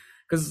 right?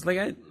 Because like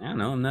I don't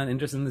know, I'm not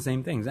interested in the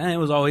same things. And it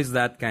was always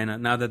that kind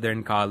of, now that they're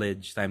in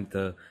college, time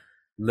to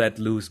let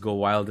loose, go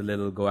wild a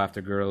little, go after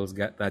girls,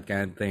 get that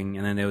kind of thing.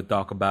 And then they would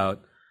talk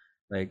about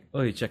like, oh,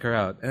 you check her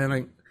out. And then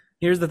like,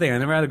 here's the thing, I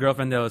never had a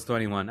girlfriend that was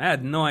 21. I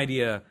had no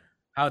idea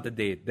how to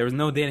date. There was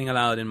no dating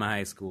allowed in my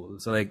high school.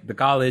 So like the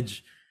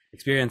college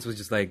experience was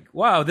just like,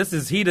 wow, this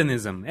is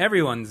hedonism.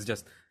 Everyone's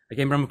just, I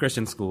came from a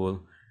Christian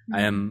school.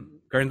 I am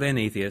currently an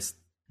atheist.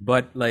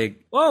 But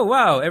like, oh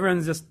wow,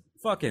 everyone's just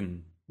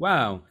fucking,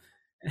 wow.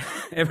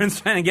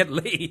 Everyone's trying to get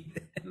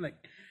laid. And like,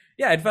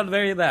 yeah, it felt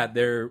very that.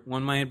 They're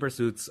one-minded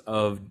pursuits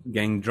of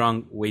getting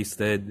drunk,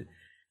 wasted,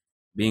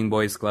 being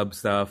boys club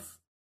stuff.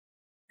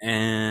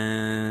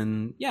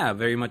 And yeah,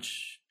 very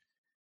much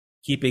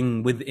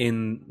keeping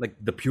within like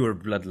the pure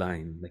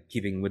bloodline, like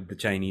keeping with the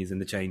Chinese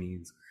and the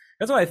Chinese.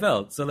 That's what I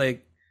felt. So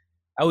like,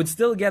 I would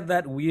still get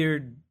that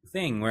weird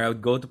thing where I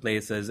would go to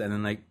places and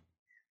then like,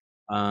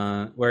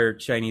 where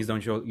Chinese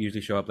don't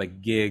usually show up,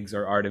 like gigs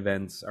or art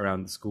events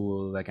around the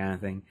school, that kind of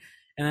thing.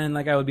 And then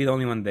like I would be the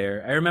only one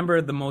there. I remember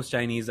the most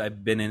Chinese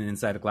I've been in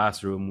inside a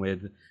classroom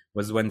with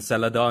was when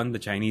Celadon, the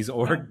Chinese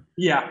org,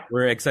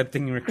 were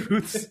accepting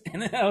recruits.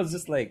 And then I was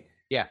just like,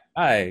 yeah,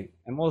 hi,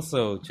 I'm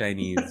also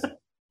Chinese.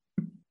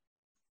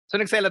 So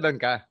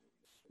nagseladon ka?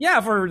 Yeah,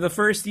 for the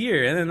first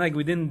year. And then like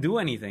we didn't do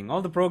anything.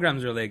 All the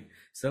programs were like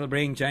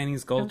celebrating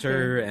Chinese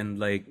culture and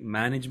like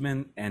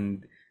management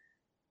and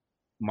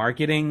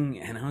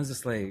marketing. And I was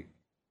just like,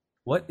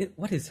 what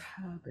is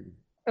happening?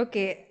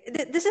 Okay,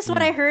 this is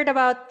what I heard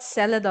about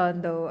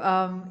Celadon though.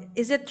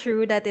 Is it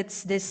true that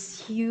it's this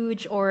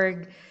huge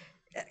org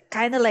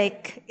kind of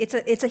like it's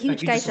a Like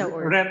huge you just kaisha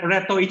org,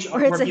 reto each or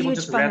other, it's where a people huge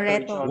just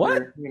reto each pang-reto. What?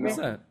 other, you What's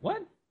know. that?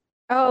 What?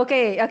 Oh,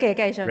 okay,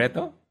 kaisha.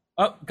 Reto?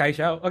 Oh,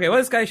 Kaishao. Okay, what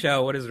is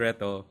Kaishao? What is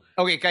Reto?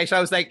 Okay, Kaisha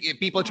was like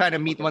people trying to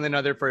meet one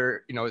another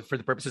for for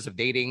the purposes of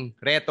dating.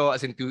 Reto,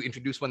 as in to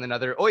introduce one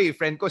another. Oy,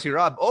 friend ko si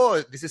Rob.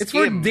 Oh, this is It's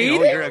for Kim.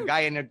 dating? You're a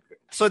guy and a.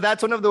 So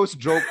that's one of those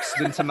jokes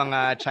dun sa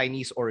mga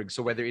Chinese orgs.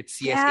 So whether it's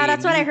CSA Yeah,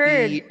 that's in what I UP,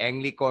 heard.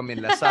 Anglicom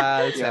in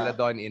LaSalle, Yeah.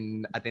 Celadon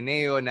in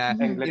Ateneo, na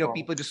Anglicom.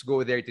 people just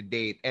go there to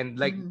date. And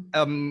like,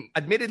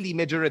 admittedly,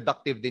 medyo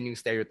reductive din yung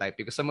stereotype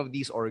because some of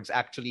these orgs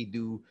actually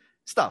do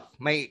stuff.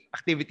 May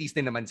activities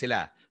din naman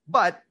sila.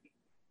 But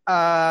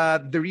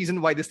the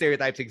reason why the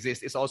stereotypes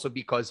exist is also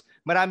because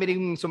marami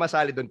ring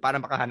sumasali doon para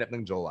makahanap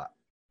ng jowa.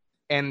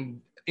 And,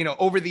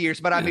 over the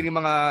years, marami ring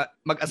mga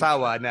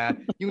mag-asawa na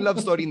yung love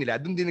story nila,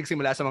 doon din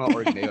nagsimula sa mga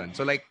org na yun.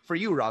 So like, for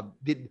you, Rob,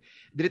 did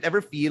it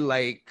ever feel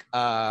like,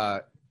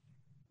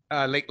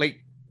 like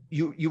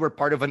you were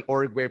part of an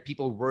org where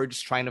people were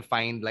just trying to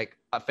find like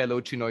a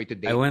fellow Chinoy to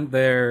date? I went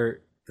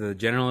there to the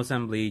General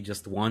Assembly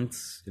just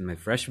once in my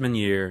freshman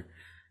year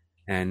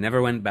and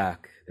never went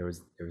back. There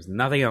was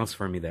nothing else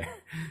for me there.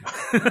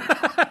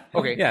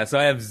 Okay. Yeah, so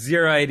I have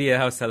zero idea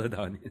how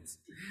Celadon is.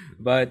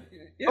 But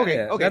yeah,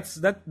 Okay.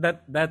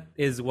 that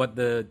is what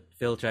the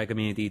Phil Chai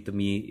community to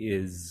me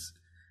is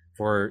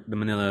for the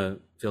Manila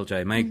Phil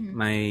Chai.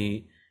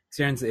 My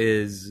experience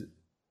is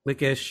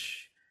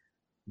cliquish,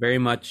 very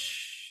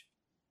much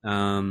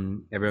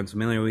everyone's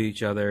familiar with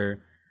each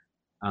other.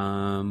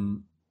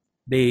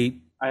 They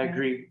I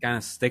agree. kind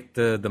of stick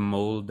to the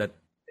mold that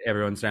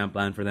everyone's trying to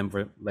plan for them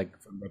from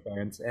their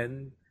parents,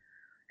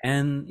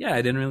 and yeah,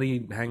 I didn't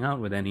really hang out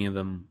with any of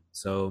them,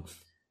 so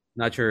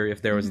not sure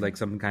if there was like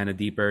some kind of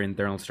deeper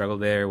internal struggle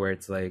there where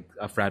it's like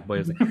a frat boy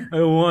is like, I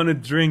don't want to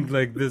drink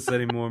like this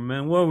anymore,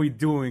 man. What are we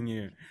doing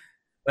here?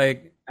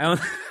 Like I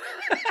don't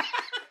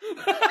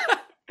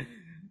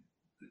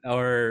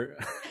or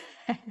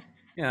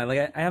yeah,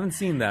 like I haven't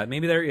seen that.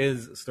 Maybe there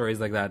is stories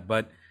like that,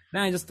 but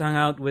then I just hung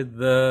out with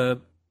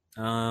the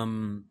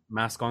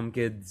Mascom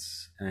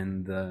kids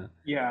and the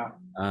Yeah.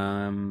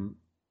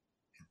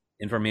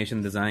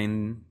 information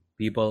design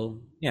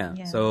people. Yeah.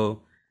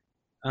 So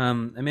I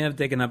may have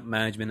taken up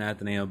management at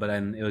Ateneo, but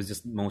then it was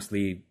just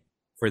mostly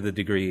for the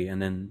degree,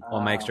 and then all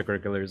my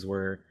extracurriculars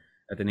were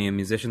Ateneo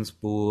Musicians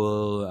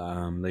Pool,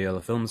 the Yellow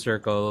Film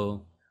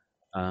Circle,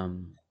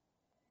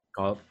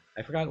 called,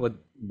 I forgot what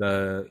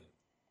the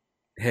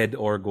head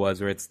org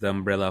was, where it's the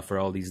umbrella for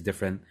all these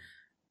different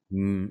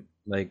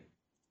like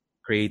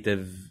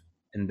creative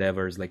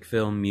endeavors like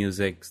film,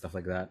 music, stuff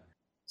like that.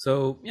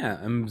 So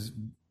yeah,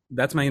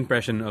 that's my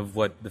impression of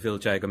what the Phil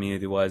Chai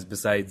community was,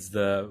 besides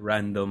the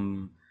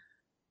random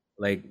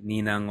like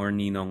ninang or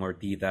ninong or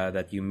tita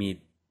that you meet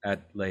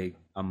at like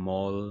a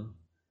mall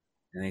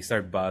and they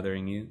start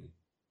bothering you.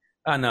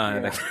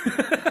 No.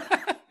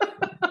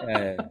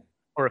 Yeah.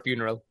 Or a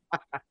funeral.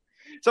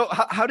 So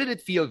how did it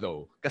feel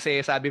though?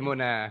 Kasi sabi mo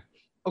na,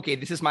 okay,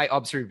 this is my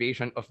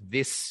observation of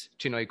this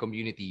Chinoy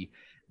community,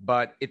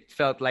 but it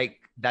felt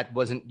like that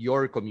wasn't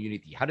your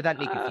community. How did that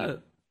make you feel?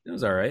 It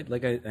was all right.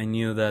 Like I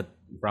knew that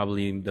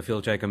probably the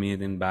Phil Chai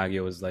community in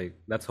Baguio was like,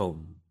 that's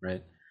home,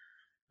 right?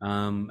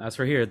 As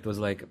for here, it was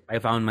like I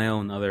found my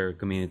own other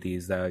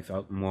communities that I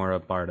felt more a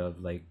part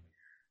of, like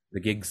the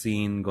gig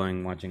scene,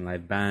 watching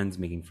live bands,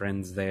 making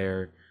friends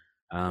there,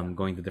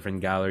 going to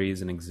different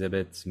galleries and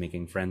exhibits,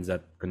 making friends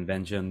at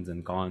conventions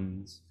and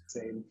cons.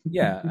 Same.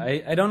 Yeah,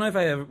 I don't know if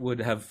I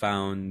would have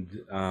found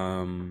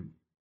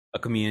a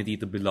community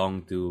to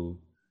belong to.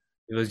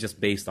 It was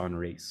just based on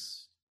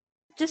race.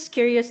 Just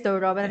curious though,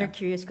 Rob, another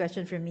curious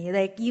question for me.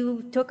 Like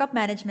you took up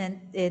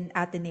management in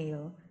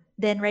Ateneo.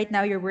 Then right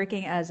now you're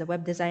working as a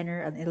web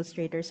designer, an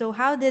illustrator. So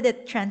how did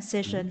it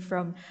transition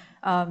from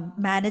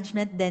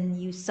management, then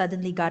you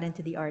suddenly got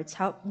into the arts?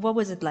 What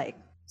was it like?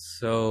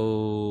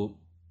 So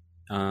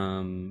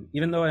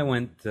even though I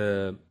went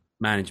to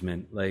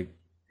management, like,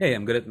 hey,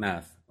 I'm good at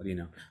math. What do you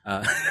know?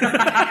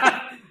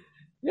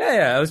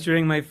 Yeah, I was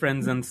tutoring my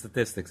friends on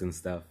statistics and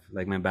stuff,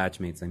 like my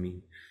batchmates, I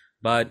mean.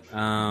 But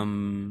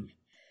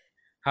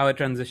how I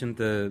transitioned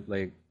to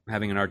like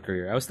having an art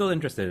career, I was still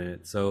interested in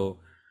it. So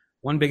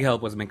one big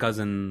help was my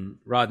cousin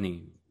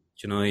Rodney,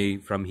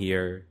 Tsinoy from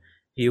here.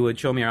 He would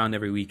show me around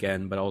every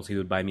weekend, but also he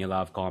would buy me a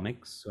lot of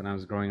comics when I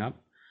was growing up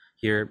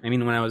here. I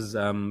mean, when I was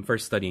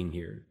first studying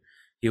here,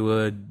 he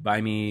would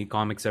buy me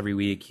comics every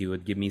week. He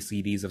would give me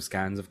CDs of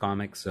scans of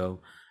comics.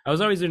 So I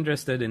was always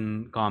interested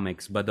in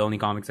comics, but the only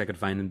comics I could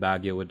find in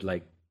Baguio would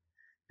like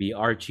be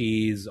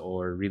Archies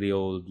or really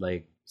old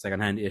like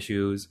secondhand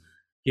issues.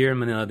 Here in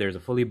Manila, there's a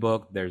Fully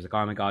Booked, there's a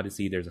Comic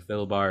Odyssey, there's a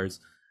Phil Bars,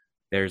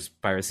 there's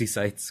piracy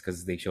sites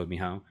because they showed me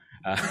how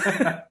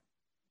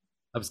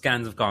of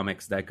scans of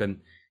comics that I couldn't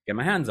get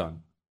my hands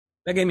on.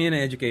 That gave me an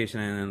education,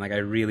 and like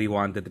I really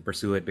wanted to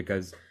pursue it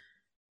because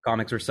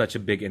comics were such a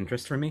big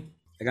interest for me.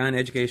 I got an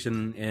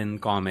education in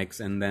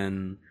comics, and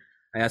then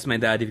I asked my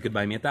dad if he could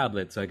buy me a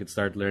tablet so I could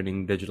start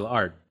learning digital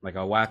art, like a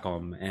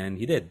Wacom, and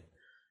he did.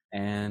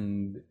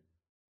 And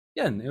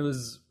yeah, it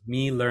was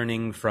me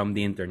learning from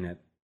the internet.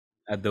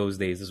 at those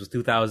days. This was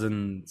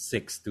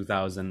 2006,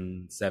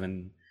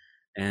 2007.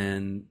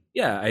 And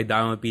yeah, I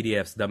downloaded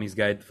PDFs, Dummy's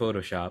Guide to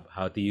Photoshop,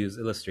 how to use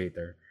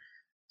Illustrator,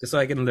 just so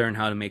I can learn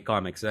how to make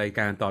comics. I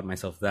kind of taught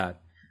myself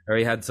that. I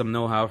already had some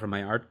know-how from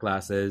my art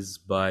classes,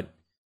 but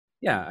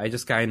yeah, I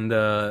just kind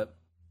of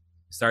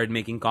started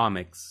making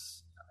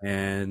comics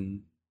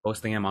and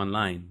posting them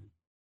online.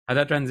 How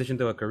that transitioned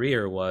to a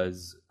career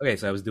was, okay,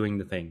 so I was doing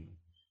the thing.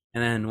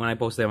 And then when I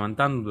posted them on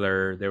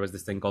Tumblr, there was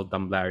this thing called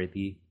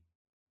Tumblarity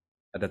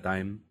at the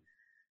time.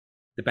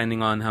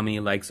 Depending on how many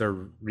likes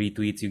or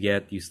retweets you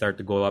get, you start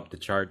to go up the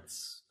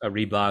charts,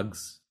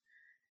 reblogs.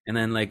 And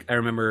then like I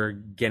remember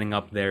getting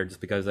up there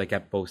just because I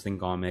kept posting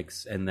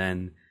comics, and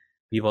then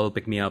people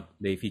picked me up.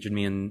 They featured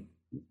me in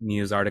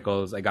news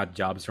articles. I got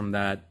jobs from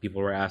that.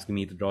 People were asking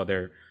me to draw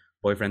their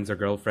boyfriends or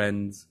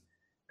girlfriends.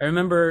 I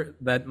remember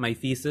that my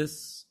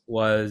thesis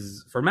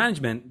was for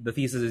management. The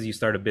thesis is you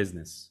start a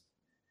business,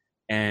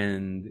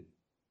 and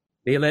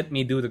they let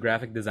me do the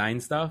graphic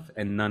design stuff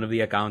and none of the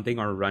accounting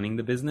or running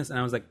the business. And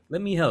I was like,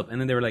 let me help. And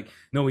then they were like,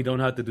 no, we don't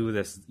have to do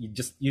this.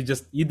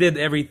 You did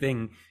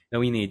everything that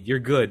we need. You're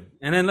good.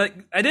 And then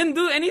like, I didn't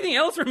do anything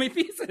else for my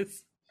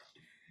thesis.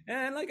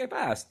 And like, I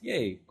passed.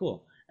 Yay.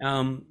 Cool.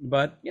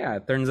 But yeah,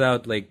 it turns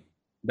out like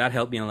that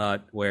helped me a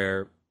lot,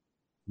 where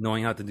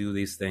knowing how to do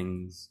these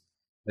things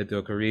led to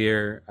a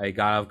career. I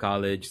got out of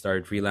college,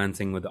 started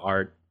freelancing with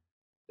art,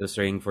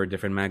 illustrating for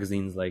different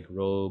magazines like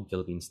Rogue,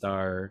 Philippine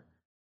Star,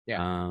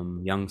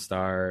 Young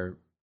Star,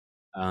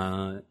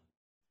 I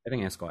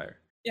think Esquire.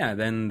 Yeah,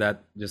 then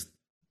that just,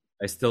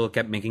 I still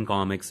kept making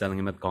comics, selling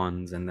them at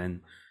cons, and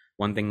then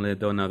one thing led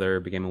to another,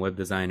 became a web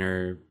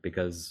designer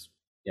because,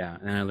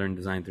 and I learned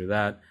design through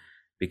that,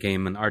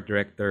 became an art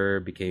director,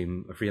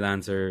 became a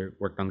freelancer,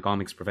 worked on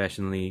comics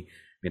professionally,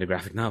 made a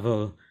graphic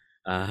novel,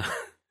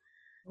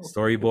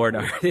 storyboard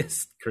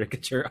artist,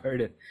 caricature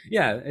artist.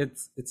 Yeah,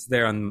 it's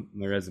there on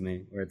my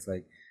resume where it's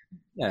like,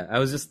 I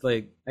was just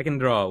like, I can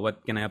draw.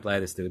 What can I apply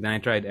this to? Then I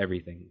tried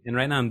everything. And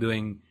right now I'm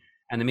doing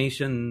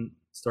animation,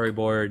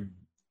 storyboard,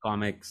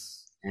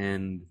 comics,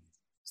 and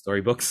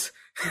storybooks.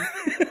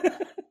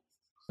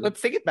 Let's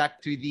take it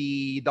back to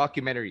the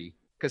documentary.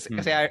 Because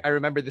I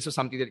remember this was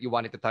something that you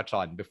wanted to touch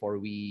on before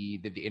we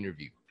did the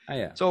interview. Oh,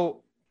 yeah.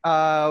 So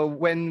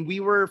when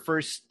we were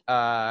first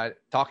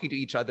talking to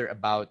each other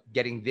about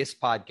getting this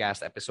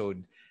podcast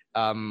episode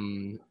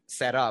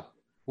set up,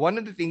 one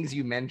of the things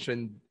you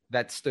mentioned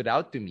that stood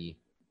out to me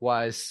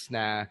was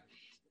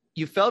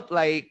you felt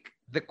like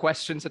the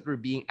questions that were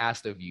being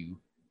asked of you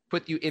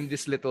put you in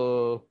this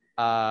little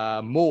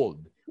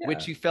mold,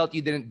 which you felt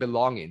you didn't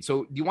belong in.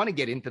 So do you want to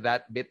get into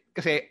that bit?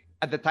 Because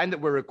at the time that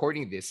we're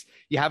recording this,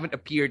 you haven't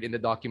appeared in the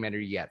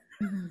documentary yet.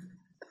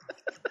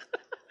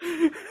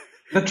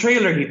 The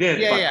trailer he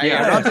did.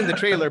 Rob's in the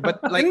trailer,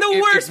 but like in the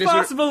worst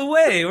possible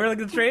way, where like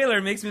the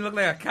trailer makes me look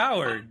like a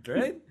coward,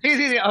 right?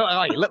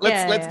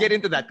 Let's get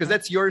into that, because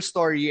that's your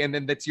story, and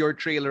then that's your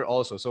trailer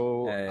also.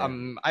 So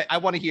I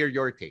want to hear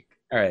your take.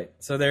 All right.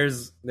 So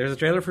there's a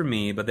trailer for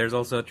me, but there's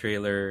also a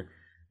trailer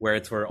where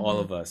it's for all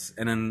of us,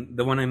 and then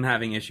the one I'm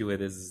having issue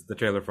with is the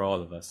trailer for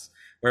all of us,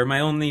 where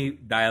my only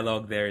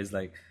dialogue there is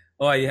like,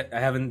 oh, I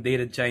haven't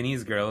dated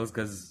Chinese girls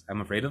because I'm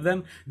afraid of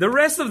them. The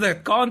rest of the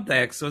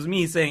context was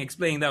me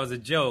explaining that was a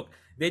joke.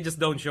 They just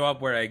don't show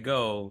up where I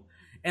go.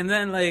 And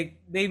then, like,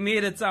 they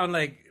made it sound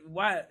like,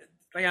 what?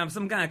 Like I'm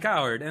some kind of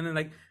coward. And then,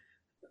 like,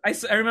 I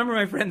remember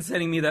my friend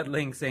sending me that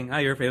link saying,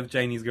 you're afraid of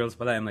Chinese girls,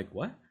 pala. I'm like,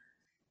 what?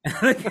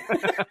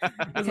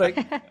 I was like,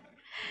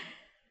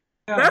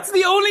 that's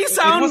the only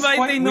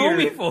soundbite they know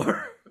me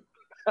for.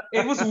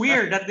 It was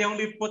weird that they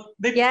only put.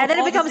 Then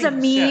it becomes a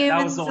meme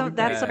and so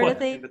that sort of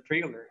thing. In the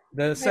trailer.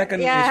 The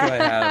second issue I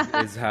have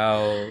is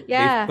how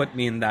they put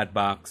me in that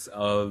box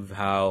of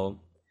how,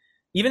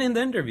 even in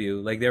the interview,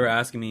 like they were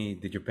asking me,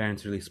 "Did your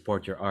parents really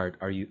support your art?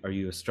 Are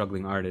you a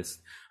struggling artist?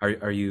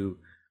 Are you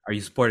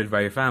supported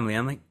by your family?"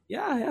 I'm like,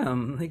 yeah, I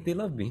am. Like they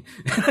love me.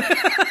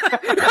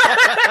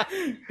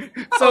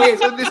 So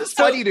this is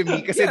funny to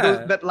me because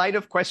that line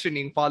of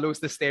questioning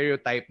follows the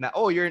stereotype na,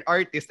 you're an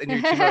artist and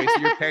you're Chinoy,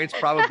 so your parents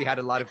probably had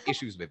a lot of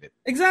issues with it.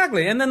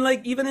 Exactly. And then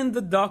like even in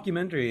the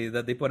documentary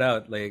that they put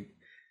out, like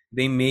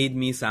they made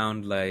me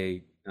sound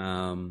like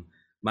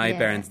my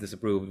parents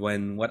disapproved,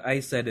 when what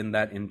I said in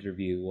that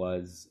interview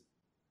was,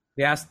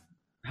 they asked,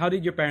 how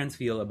did your parents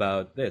feel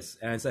about this?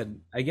 And I said,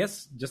 I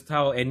guess just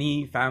how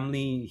any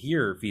family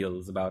here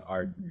feels about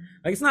art.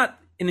 Like it's not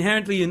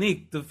inherently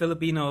unique to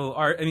Filipino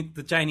art,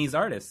 to Chinese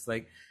artists.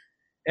 Like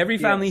every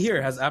family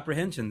here has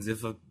apprehensions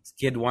if a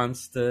kid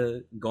wants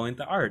to go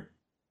into art.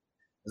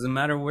 Doesn't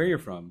matter where you're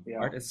from. Yeah.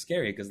 Art is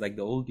scary because like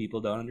the old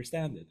people don't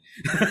understand it.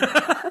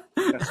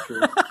 That's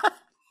true.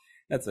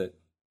 That's it.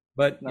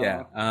 But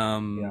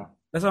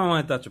that's what I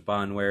want to touch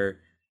upon, where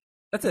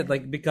that's it.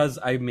 Like, because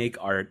I make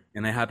art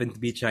and I happen to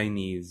be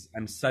Chinese,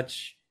 I'm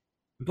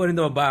put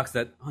into a box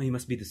that, he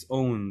must be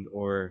disowned,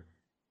 or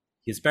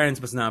his parents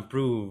must not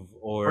approve,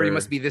 or he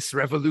must be this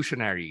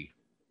revolutionary.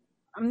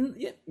 I'm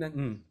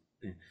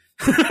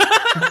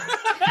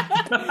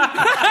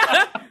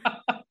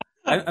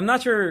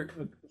not sure.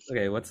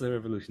 Okay, what's the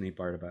revolutionary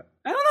part about?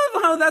 I don't know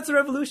how that's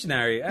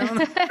revolutionary. I don't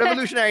know.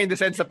 Revolutionary in the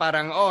sense that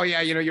parang, oh yeah,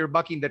 you're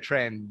bucking the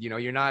trend.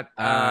 You're not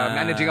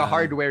managing a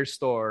hardware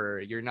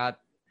store. You're not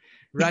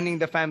running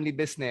the family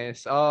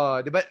business.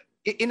 Oh, but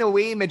in a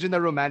way, medyo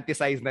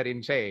na-romanticize na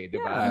rin siya, di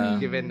ba? Yeah.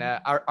 Given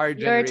our You're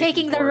generation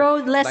taking the more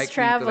road less likely to,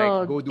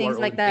 traveled, go do things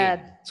our like own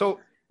that. thing.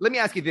 So let me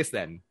ask you this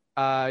then.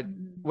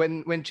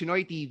 When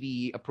Chinoy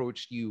TV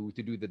approached you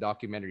to do the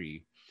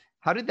documentary,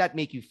 how did that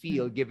make you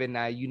feel, given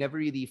you never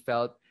really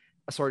felt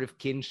a sort of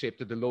kinship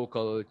to the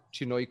local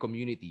Chinoy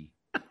community?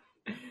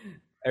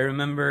 I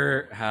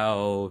remember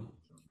how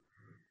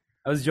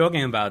I was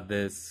joking about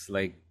this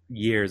like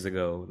years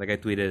ago. Like I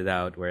tweeted it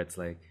out where it's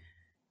like,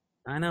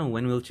 I know,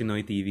 when will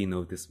Chinoy TV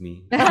notice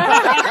me? Yeah,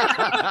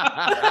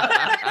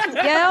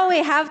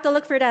 we have to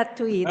look for that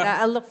tweet.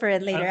 I'll look for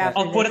it later after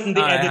I'll put it in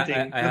the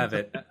editing. I have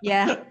it.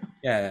 Yeah.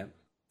 Yeah,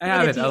 I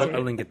have it.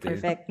 I'll link it to you.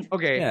 Perfect.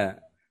 Okay. Yeah,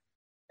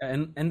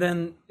 and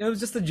then it was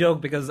just a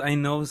joke because I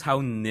know how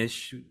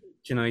niche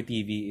Chinoy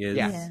TV is.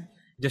 Yes. Yeah.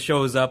 It just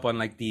shows up on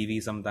like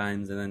TV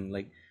sometimes, and then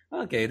like,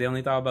 okay, they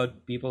only talk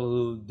about people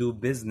who do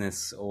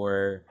business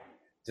or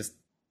just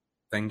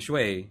feng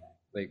shui,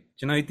 like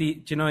Chinoy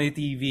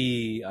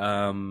TV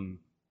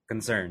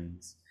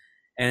concerns,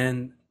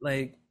 and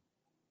like,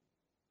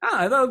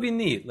 I thought it would be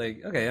neat.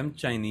 Like, okay, I'm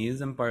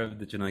Chinese, I'm part of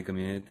the Chinoy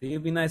community.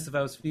 It'd be nice if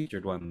I was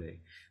featured one day.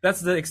 That's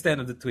the extent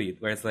of the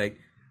tweet, where it's like,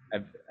 I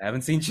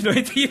haven't seen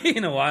Chinoy TV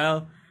in a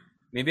while.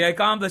 Maybe I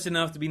accomplished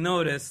enough to be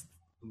noticed.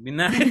 It'd be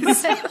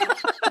nice.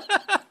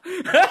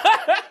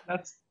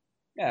 That's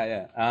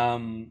Yeah.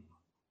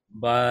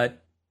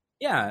 But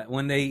yeah,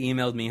 when they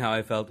emailed me, how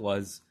I felt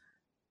was,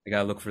 I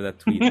gotta look for that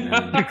tweet, man.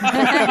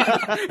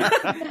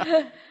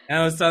 And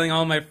I was telling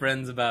all my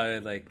friends about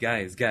it, like,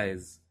 guys,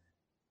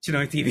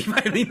 Chinoy TV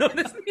finally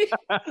noticed me.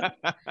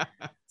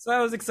 So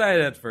I was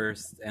excited at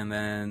first, and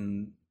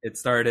then it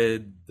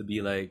started to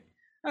be like,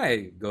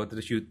 hey, go to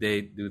the shoot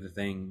date, do the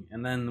thing.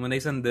 And then when they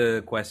send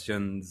the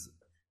questions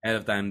ahead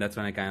of time, that's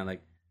when I kind of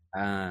like,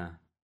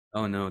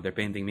 oh no, they're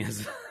painting me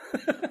as a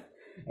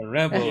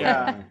rebel.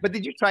 Yeah. But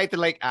did you try to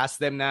like ask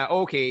them na,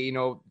 okay,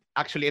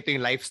 actually ito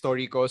yung life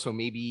story ko, so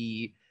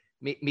maybe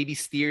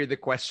steer the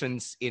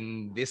questions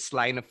in this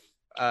line of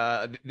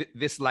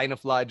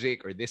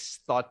logic or this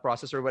thought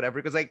process or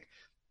whatever? Because like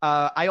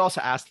I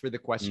also asked for the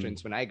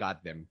questions when I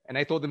got them, and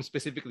I told them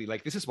specifically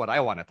like, this is what I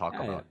want to talk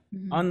about.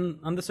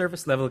 On the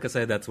surface level,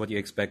 kasi that's what you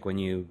expect when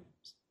you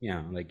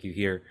like you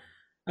hear,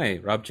 hey,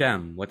 Rob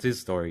Cham, what's his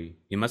story?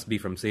 He must be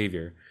from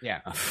Savior.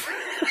 Yeah.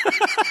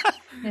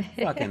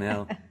 Fucking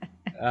hell.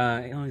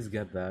 I always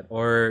get that.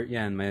 Or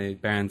and my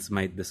parents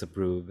might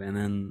disapprove, and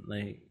then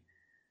like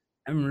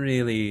I'm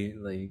really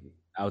like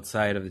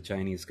outside of the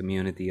Chinese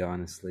community,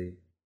 honestly.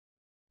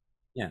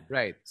 Yeah.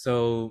 Right.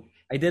 So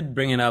I did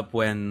bring it up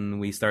when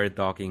we started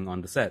talking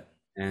on the set,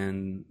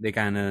 and they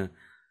kind of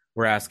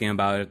were asking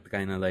about it to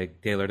kind of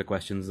like tailor the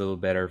questions a little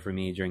better for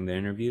me during the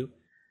interview.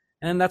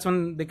 And that's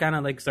when they kind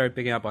of like started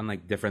picking up on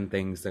like different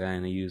things to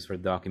kind of use for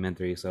the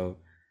documentary. So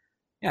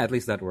yeah, at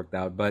least that worked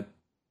out. But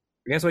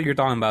I guess what you're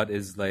talking about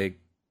is like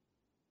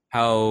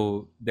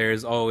how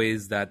there's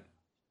always that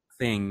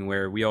thing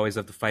where we always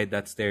have to fight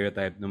that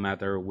stereotype no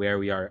matter where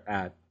we are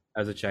at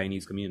as a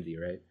Chinese community,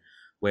 right?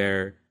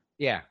 Where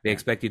they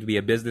expect you to be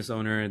a business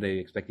owner, they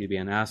expect you to be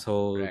an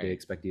asshole, right. They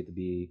expect you to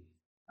be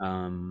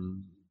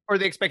or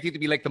they expect you to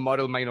be like the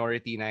model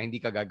minority na hindi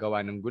ka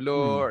gagawa ng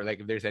gulo, or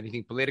like if there's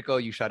anything political,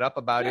 you shut up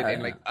about it.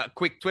 And like a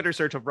quick Twitter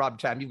search of Rob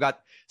Cham, you've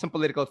got some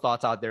political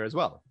thoughts out there as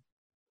well.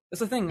 That's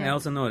the thing I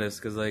also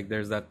noticed, because like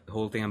there's that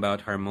whole thing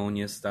about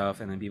harmonious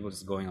stuff and then people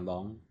just going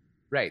along.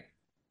 Right.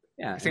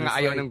 Yeah. Kasi nga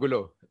ayaw ng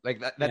gulo.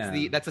 Like that's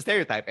the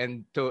stereotype,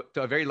 and to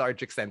a very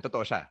large extent,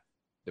 totoo siya.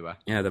 Diba?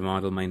 Yeah, the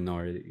model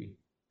minority.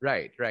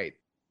 Right.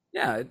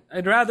 Yeah,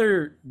 I'd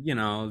rather,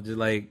 just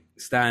like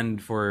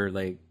stand for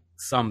like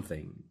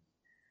something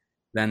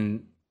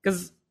than,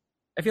 because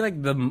I feel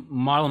like the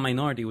model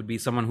minority would be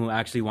someone who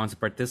actually wants to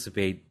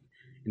participate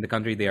in the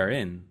country they are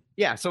in.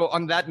 Yeah. So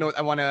on that note,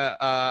 I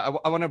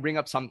wanna bring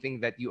up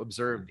something that you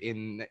observed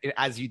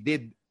as you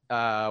did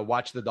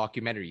watch the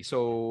documentary.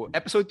 So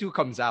episode 2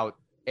 comes out,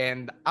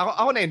 and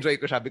I wanna enjoy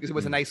ko siya because it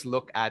was a nice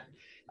look at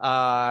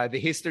the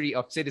history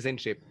of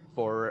citizenship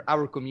for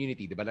our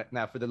community. Diba?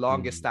 Na for the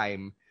longest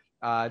time,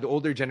 the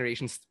older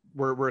generations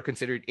were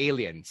considered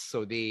aliens,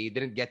 so they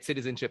didn't get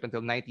citizenship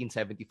until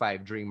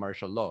 1975 during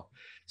martial law.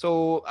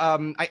 So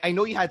I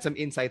know you had some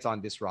insights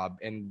on this, Rob,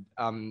 and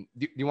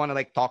do you want to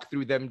like talk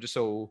through them just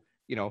so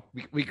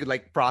we could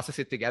like process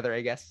it together,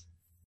 I guess?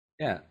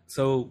 Yeah.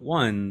 So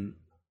when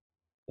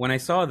I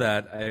saw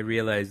that, I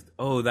realized,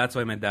 that's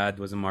why my dad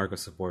was a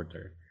Marcos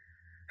supporter.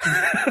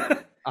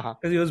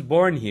 Because he was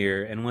born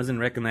here and wasn't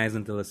recognized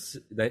until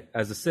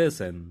as a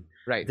citizen,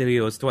 right? Until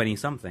he was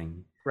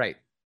 20-something, right?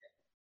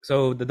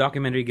 So the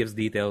documentary gives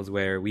details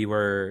where we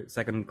were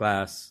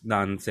second-class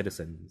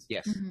non-citizens.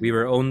 Yes, we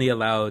were only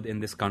allowed in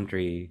this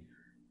country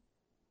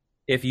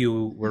if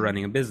you were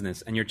running a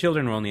business, and your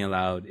children were only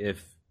allowed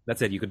if,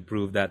 that's it, you could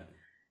prove that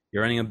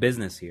you're running a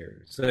business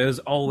here. So it was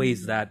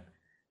always that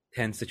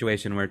tense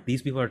situation where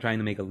these people are trying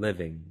to make a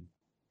living,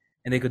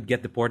 and they could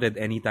get deported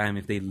anytime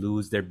if they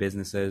lose their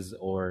businesses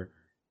or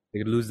they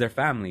could lose their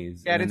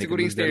families. Kaya And then rin they siguro could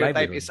yung lose their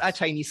stereotype is, livelihoods.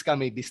 Chinese ka,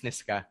 may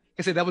business ka.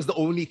 Kasi that was the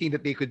only thing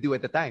that they could do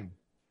at the time.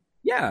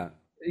 Yeah,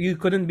 you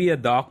couldn't be a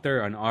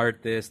doctor, an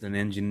artist, an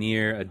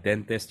engineer, a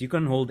dentist. You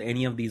couldn't hold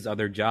any of these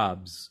other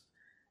jobs.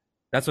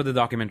 That's what the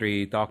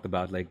documentary talked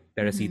about. Like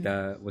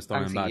Teresita was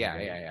talking about. Yeah,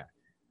 right? yeah.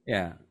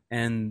 Yeah,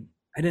 and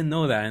I didn't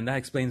know that, and that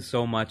explains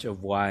so much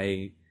of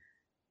why.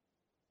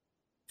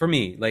 For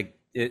me, like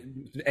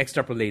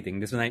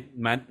extrapolating, this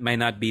might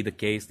not be the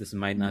case. This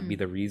might not be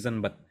the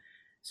reason, but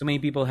so many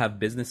people have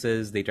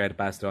businesses. They try to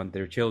pass it on to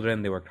their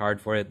children. They work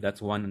hard for it.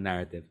 That's one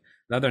narrative.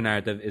 The other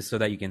narrative is so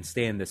that you can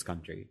stay in this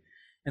country.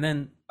 And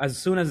then, as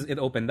soon as it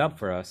opened up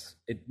for us,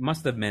 it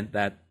must have meant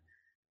that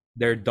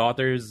their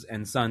daughters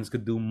and sons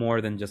could do more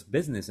than just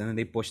business, and then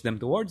they pushed them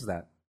towards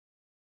that.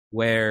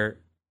 Where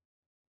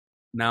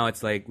now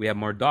it's like we have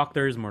more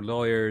doctors, more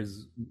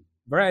lawyers,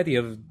 variety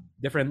of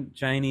different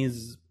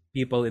Chinese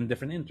people in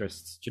different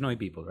interests, Chinoy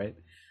people, right?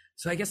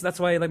 So I guess that's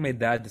why like my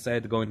dad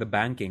decided to go into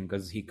banking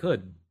because he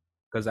could.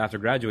 Because after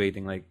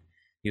graduating, like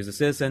he was a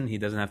citizen, he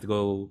doesn't have to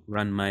go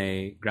run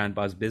my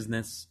grandpa's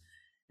business,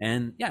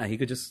 and yeah, he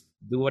could just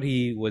do what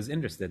he was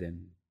interested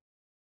in,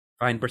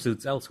 find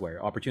pursuits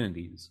elsewhere,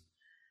 opportunities,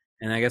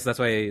 and I guess that's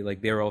why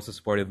like they were also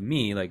supportive of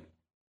me, like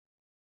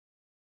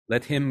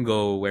let him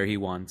go where he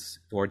wants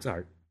towards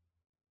art,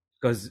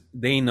 because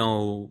they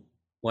know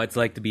what it's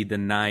like to be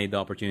denied the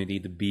opportunity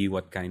to be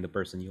what kind of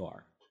person you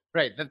are.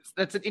 Right.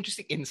 That's an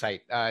interesting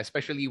insight,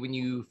 especially when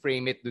you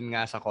frame it dun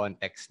nga sa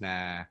context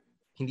na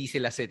hindi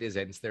sila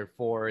citizens,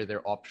 therefore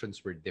their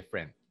options were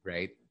different,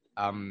 right?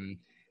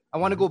 I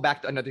want to go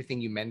back to another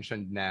thing you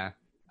mentioned na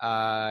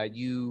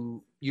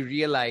you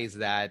realize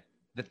that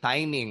the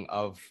timing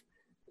of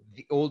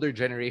the older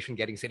generation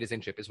getting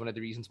citizenship is one of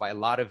the reasons why a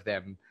lot of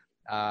them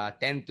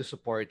tend to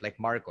support like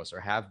Marcos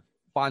or have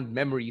fond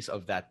memories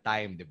of that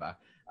time, diba?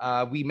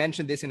 We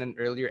mentioned this in an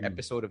earlier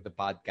episode of the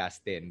podcast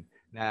din.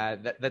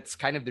 That's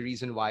kind of the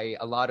reason why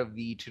a lot of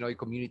the Chinoy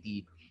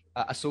community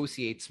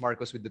associates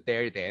Marcos with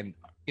Duterte, and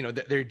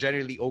they're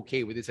generally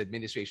okay with his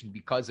administration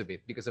because of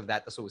it, because of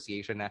that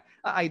association. Na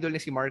idol na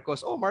si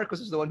Marcos. Oh, Marcos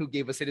is the one who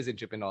gave us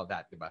citizenship and all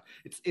that, diba?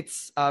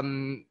 It's I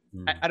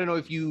don't know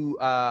if you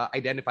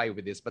identify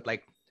with this, but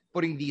like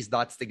putting these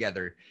dots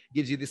together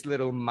gives you this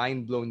little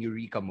mind blown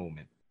eureka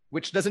moment,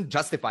 which doesn't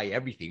justify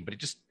everything, but it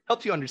just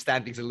helps you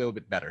understand things a little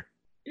bit better.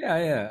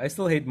 Yeah. I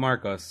still hate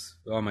Marcos.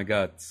 Oh my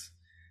god,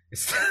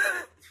 it's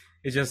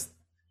just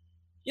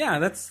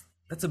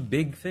that's a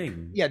big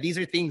thing. Yeah, these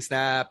are things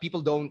that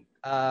people don't,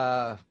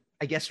 I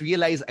guess,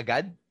 realize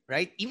agad,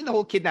 right? Even the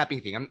whole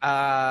kidnapping thing.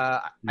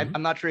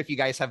 I'm not sure if you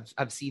guys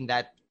have seen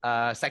that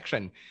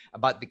section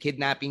about the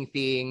kidnapping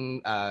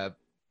thing,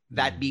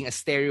 that being a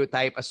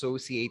stereotype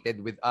associated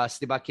with us.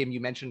 Diba, Kim,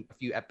 you mentioned a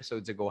few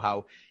episodes ago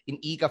how in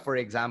Ika, for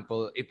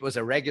example, it was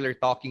a regular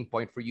talking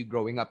point for you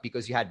growing up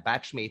because you had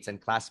batchmates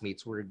and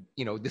classmates who were,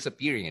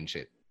 disappearing and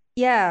shit.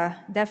 Yeah,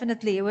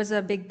 definitely. It was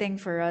a big thing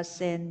for us,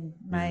 and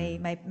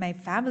my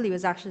family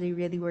was actually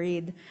really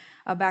worried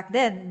back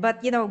then.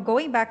 But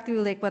going back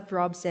to like what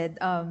Rob said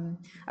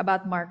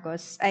about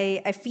Marcos,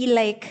 I feel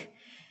like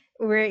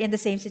we're in the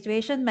same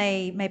situation.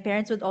 My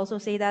parents would also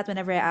say that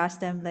whenever I asked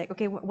them, like,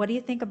 okay, what do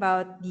you think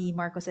about the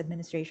Marcos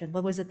administration?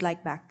 What was it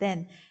like back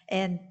then?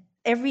 And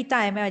every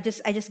time I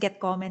just get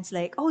comments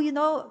like, oh,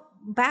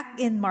 back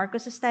in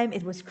Marcos's time,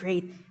 it was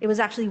great. It was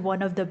actually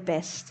one of the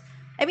best.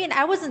 I mean,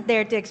 I wasn't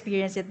there to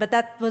experience it, but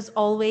that was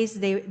always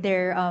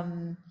their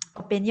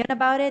opinion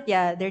about it.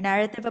 Yeah, their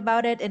narrative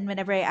about it. And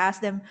whenever I ask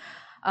them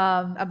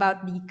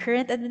about the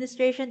current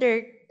administration,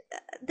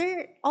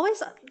 they're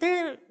always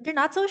they're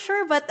not so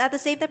sure, but at the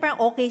same time, parang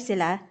okay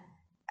sila.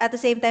 At the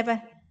same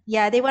time,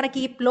 yeah, they want to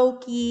keep low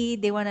key.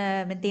 They want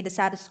to maintain the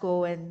status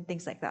quo and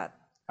things like that.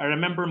 I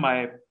remember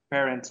my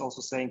parents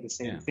also saying the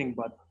same thing,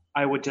 but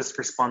I would just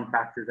respond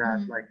back to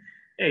that like,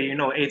 hey,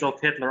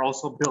 Adolf Hitler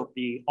also built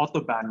the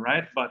Autobahn,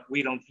 right? But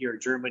we don't hear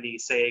Germany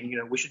saying,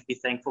 we should be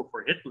thankful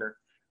for Hitler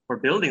for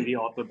building the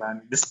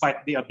Autobahn,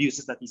 despite the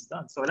abuses that he's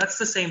done. So that's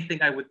the same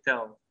thing I would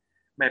tell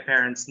my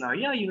parents now.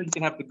 Yeah, you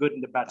can have the good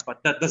and the bad,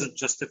 but that doesn't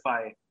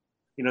justify,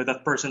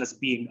 that person as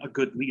being a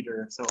good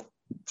leader. So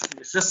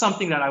it's just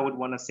something that I would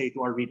want to say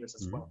to our readers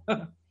as well.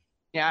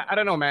 Yeah, I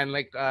don't know, man.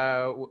 Like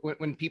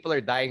when people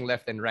are dying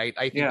left and right,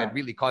 I think that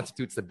really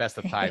constitutes the best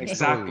of times.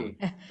 Exactly.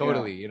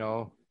 Totally.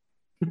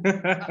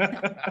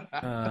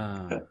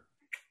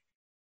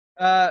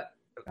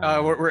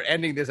 We're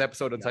ending this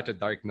episode on such a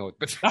dark note,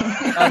 but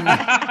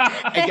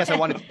I guess I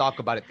wanted to talk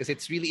about it because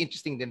it's really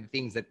interesting than the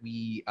things that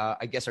we,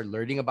 I guess, are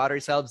learning about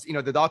ourselves.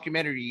 The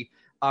documentary,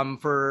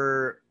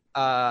 for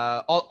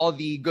all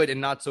the good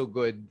and not so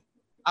good,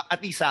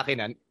 at least sa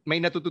akin, may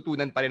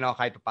natututunan pa rin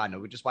ako kahit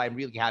paano, which is why I'm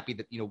really happy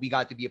that, we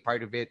got to be a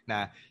part of it.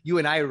 Na you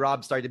and I,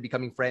 Rob, started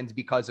becoming friends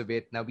because of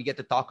it. Now we get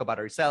to talk about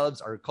ourselves,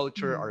 our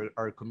culture,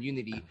 our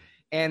community.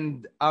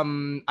 And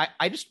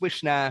I just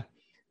wish na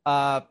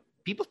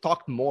people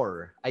talked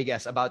more, I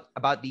guess,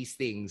 about these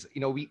things.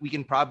 We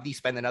can probably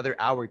spend another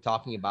hour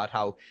talking about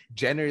how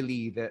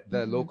generally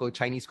the local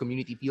Chinese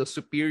community feels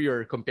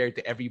superior compared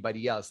to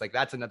everybody else. Like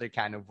that's another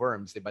can of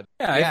worms. But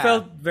yeah, I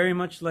felt very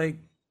much like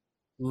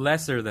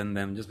lesser than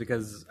them just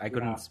because I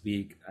couldn't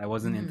speak. I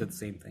wasn't into the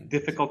same thing.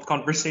 Difficult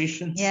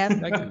conversations. Yeah.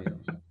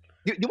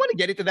 Do you want to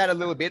get into that a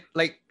little bit?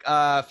 Like,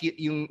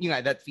 yung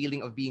that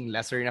feeling of being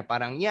lesser na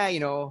parang,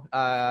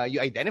 you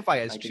identify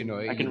as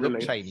Chinoy, you look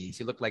relate. Chinese,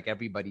 you look like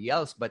everybody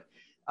else, but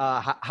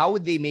how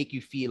would they make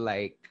you feel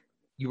like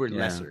you were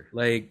lesser?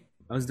 Like,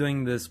 I was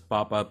doing this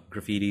pop-up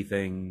graffiti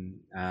thing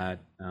at,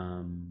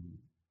 I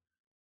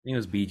think it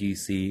was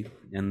BGC,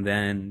 and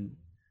then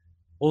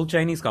old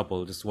Chinese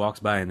couple just walks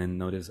by and then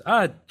notice,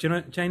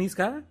 Chinese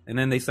ka? And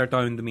then they start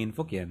talking to me in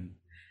Hokkien.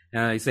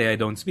 And I say I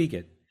don't speak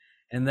it.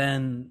 And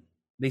then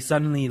they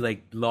suddenly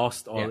like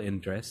lost all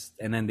interest,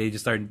 and then they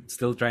just started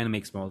still trying to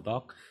make small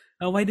talk.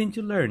 Why didn't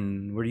you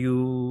learn? Were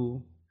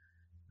you,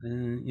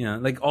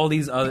 like all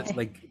these other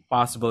like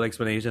possible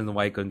explanations of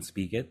why I couldn't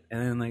speak it, and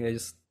then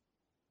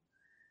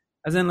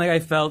like I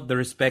felt the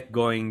respect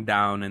going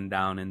down and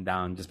down and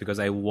down just because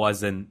I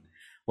wasn't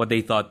what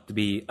they thought to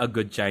be a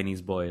good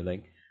Chinese boy.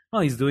 Like, oh,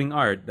 he's doing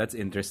art. That's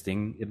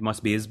interesting. It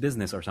must be his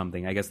business or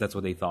something. I guess that's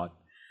what they thought.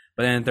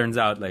 But then it turns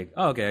out like,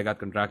 oh, okay, I got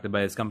contracted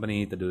by this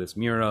company to do this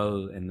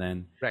mural, and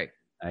then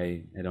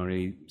I don't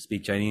really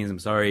speak Chinese. I'm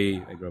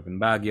sorry. I grew up in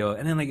Baguio,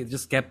 and then like it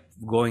just kept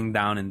going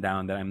down and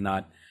down that I'm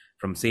not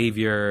from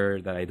Xavier,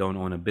 that I don't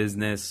own a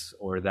business,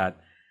 or that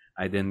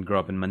I didn't grow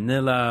up in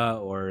Manila,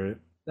 or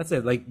that's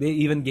it. Like they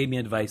even gave me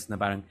advice na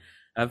parang,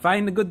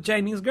 find a good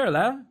Chinese girl,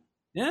 huh?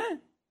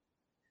 Yeah.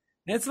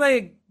 It's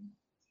like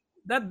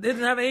that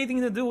didn't have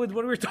anything to do with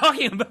what we were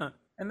talking about.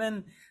 And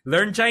then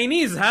learn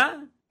Chinese,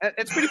 huh?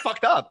 It's pretty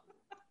fucked up.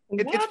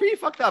 It's pretty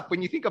fucked up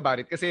when you think about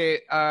it, because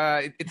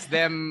it's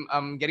them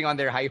getting on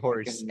their high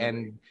horse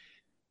and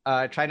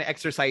trying to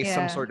exercise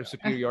some sort of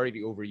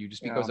superiority over you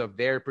just because of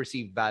their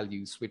perceived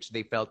values, which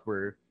they felt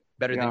were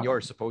better than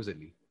yours,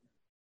 supposedly.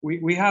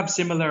 We have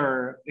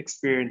similar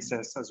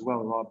experiences as well,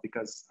 Rob,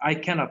 because I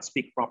cannot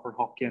speak proper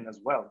Hokkien as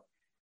well.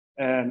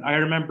 And I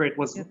remember it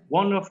was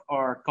one of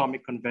our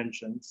comic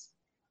conventions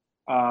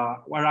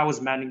where I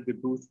was manning the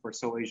booth for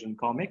So Asian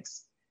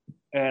Comics.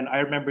 And I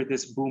remember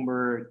this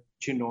boomer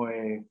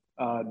Chinoy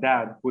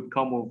dad would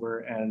come over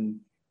and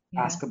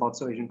ask about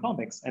So Asian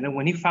Comics. And then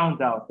when he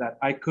found out that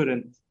I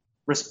couldn't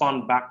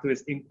respond back to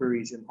his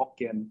inquiries in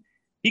Hokkien,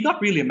 he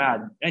got really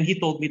mad. And he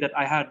told me that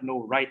I had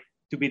no right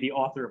to be the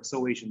author of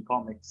So Asian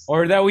Comics.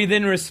 Or that we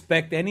didn't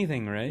respect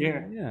anything, right?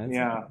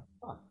 Yeah.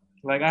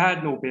 Like I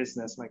had no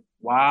business. Like,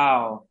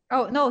 wow.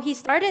 Oh, no, he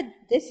started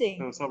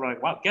dissing. So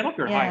like, wow, get off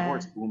your high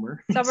horse,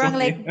 boomer. Sobrang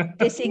like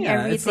dissing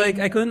everything. It's like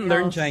I couldn't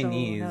learn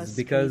Chinese so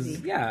because,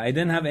 crazy. I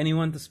didn't have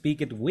anyone to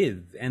speak it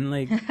with. And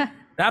like, the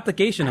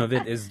application of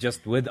it is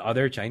just with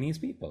other Chinese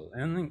people.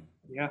 And like,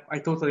 yeah, I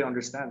totally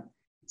understand.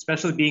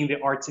 Especially being the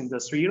arts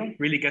industry, you don't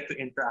really get to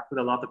interact with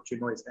a lot of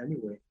Chinoys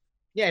anyway.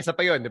 Yeah, isa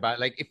pa yun, diba?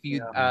 Like if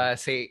you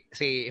say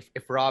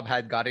if Rob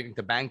had gotten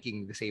into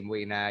banking the same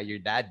way na your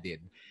dad did,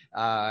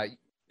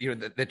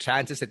 the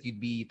chances that you'd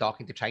be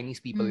talking to Chinese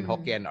people in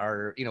Hokkien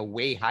are,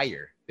 way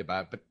higher,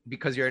 diba? But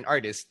because you're an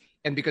artist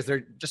and because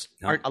there just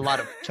aren't a lot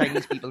of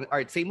Chinese people in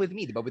art, same with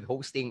me, diba? With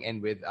hosting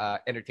and with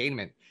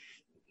entertainment.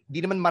 Di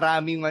naman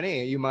marami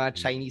yung mga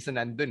Chinese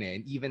na nandun eh.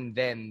 And even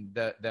then,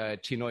 the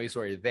Chinoys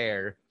who are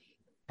there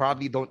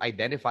probably don't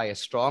identify as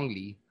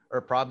strongly or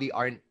probably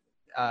aren't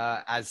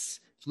as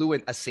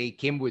fluent as say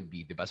Kim would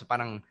be, diba? So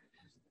parang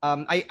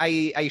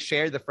I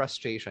share the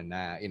frustration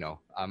na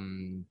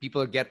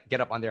people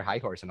get up on their high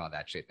horse and all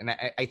that shit, and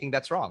I think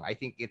that's wrong. I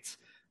think it's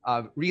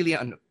really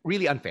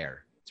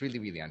unfair. It's really,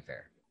 really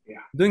unfair. Yeah,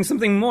 doing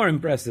something more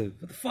impressive.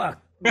 What the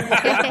fuck?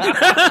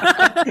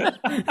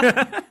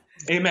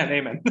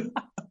 Amen.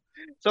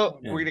 So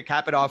we're gonna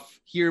cap it off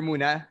here,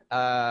 muna.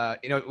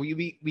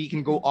 We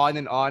can go on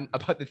and on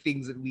about the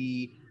things that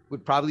we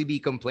would probably be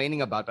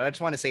complaining about, but I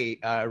just want to say,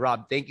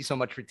 Rob, thank you so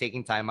much for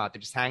taking time out to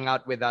just hang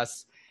out with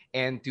us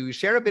and to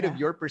share a bit of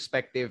your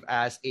perspective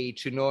as a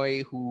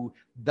Chinoy who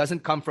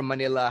doesn't come from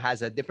Manila,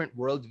 has a different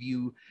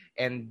worldview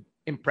and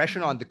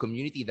impression on the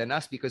community than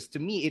us. Because to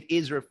me, it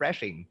is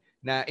refreshing.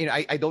 Now,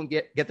 I don't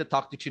get to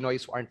talk to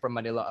Chinoys who aren't from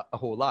Manila a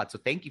whole lot. So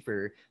thank you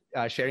for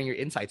sharing your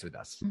insights with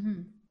us.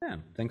 Mm-hmm. Yeah,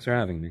 thanks for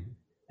having me.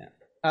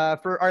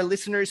 For our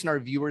listeners and our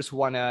viewers who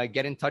want to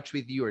get in touch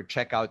with you or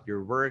check out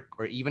your work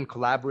or even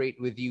collaborate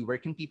with you, where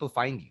can people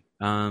find you?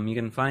 You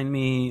can find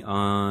me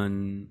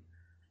on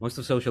most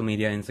of social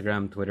media,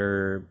 Instagram,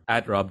 Twitter,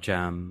 at Rob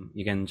Cham.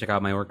 You can check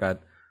out my work at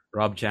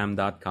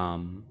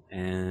robcham.com.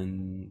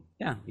 And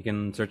you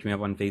can search me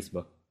up on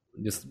Facebook.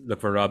 Just look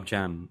for Rob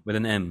Cham with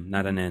an M,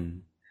 not an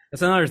N.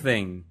 That's another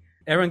thing.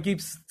 Everyone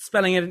keeps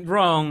spelling it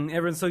wrong.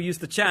 Everyone's so used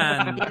to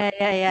Chan.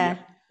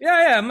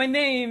 Yeah, my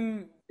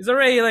name is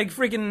already like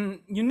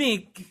freaking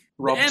unique.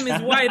 Rob the M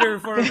Chan. is wider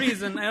for a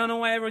reason. I don't know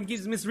why everyone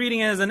keeps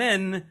misreading it as an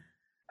N.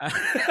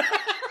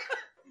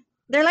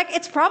 They're like,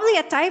 it's probably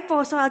a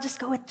typo, so I'll just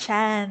go with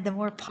Chan, the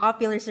more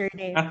popular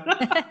surname.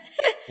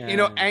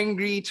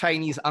 Angry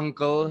Chinese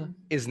uncle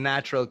is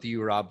natural to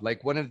you, Rob.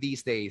 Like one of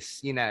these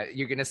days,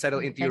 you're gonna settle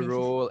into your Chinese.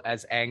 role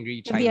as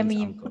angry Can be a Chinese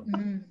meme. uncle.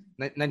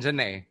 Nandyan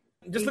na eh.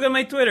 Just look at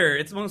my Twitter.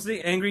 It's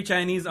mostly angry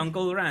Chinese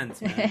uncle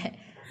rants, man.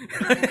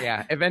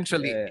 Yeah,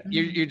 eventually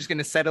you're just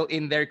gonna settle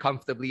in there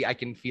comfortably. I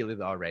can feel it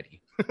already.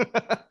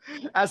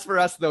 As for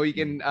us though, you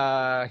can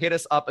hit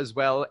us up as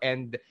well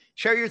and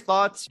share your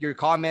thoughts, your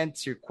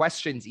comments, your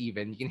questions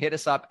even. You can hit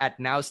us up at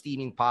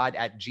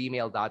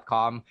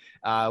nowsteamingpod@gmail.com.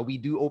 We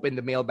do open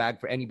the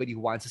mailbag for anybody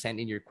who wants to send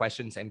in your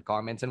questions and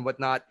comments and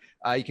whatnot.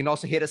 You can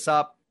also hit us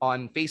up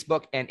on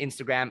Facebook and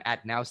Instagram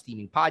at Now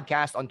Steaming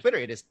Podcast. On Twitter,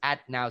 it is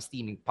at Now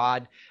Steaming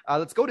Pod.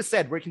 Let's go to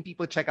Sed. Where can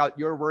people check out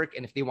your work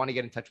and if they want to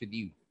get in touch with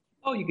you?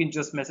 Oh, you can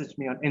just message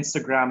me on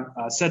Instagram,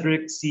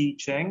 Cedric C.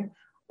 Cheng,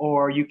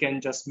 or you can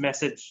just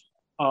message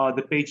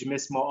the page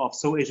mismo of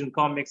So Asian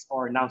Comics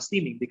or Now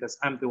Steaming because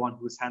I'm the one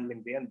who's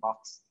handling the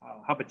inbox.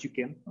 How about you,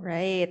 Kim?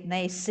 Right,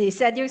 nice. You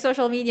said your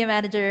social media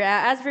manager.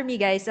 As for me,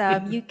 guys,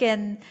 you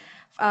can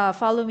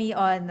follow me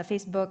on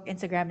Facebook,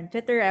 Instagram, and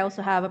Twitter. I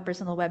also have a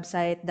personal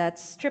website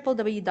that's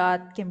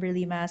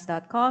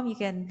www.kimberlymas.com. You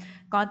can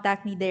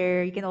contact me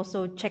there. You can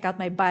also check out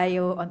my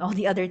bio on all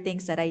the other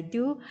things that I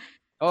do.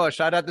 Oh,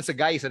 shout out to sa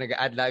guys na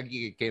nag-add lagi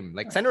kay Kim.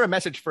 Like, send her a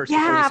message first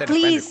before you Yeah, send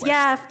please. a friend request.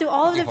 Yeah, to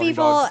all of the Horn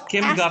people dogs.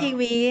 Kim asking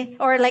me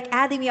or like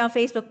adding me on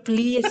Facebook,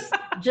 please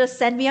just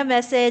send me a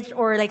message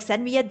or like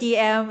send me a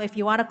DM if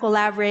you want to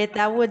collaborate.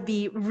 That would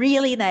be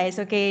really nice.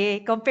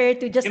 Okay, compared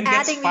to just Kim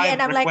gets adding me 5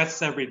 and I'm like,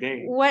 requests every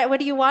day. what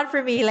do you want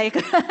from me? Like,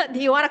 do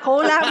you want to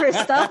collab or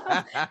stuff?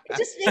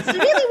 It's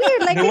really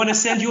weird. Like, They want to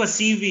send you a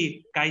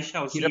CV.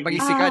 Kaisha, Hirap CV.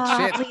 mag-isikat,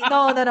 shit.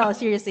 no,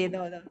 seriously,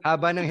 no.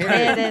 Haba ng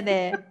hair.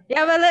 Hindi.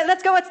 Yeah, but let's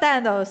go with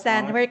Stan though.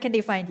 Stan, where can they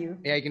find you?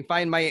 Yeah, you can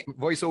find my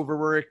voiceover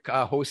work,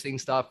 hosting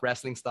stuff,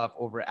 wrestling stuff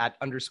over at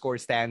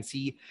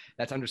 _Stansy.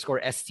 That's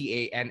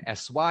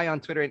 _STANSY on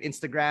Twitter and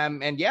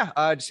Instagram. And yeah,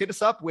 just hit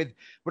us up with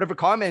whatever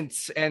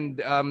comments. And,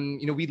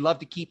 we'd love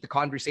to keep the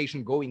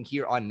conversation going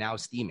here on Now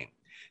Steaming.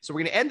 So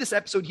we're going to end this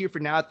episode here for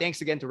now.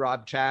 Thanks again to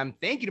Rob Cham.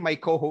 Thank you to my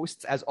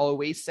co-hosts, as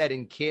always, Sed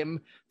and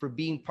Kim, for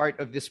being part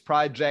of this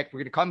project. We're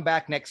going to come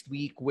back next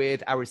week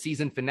with our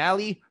season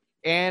finale.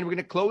 And we're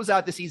going to close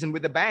out the season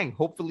with a bang.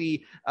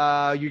 Hopefully,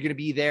 you're going to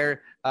be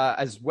there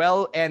as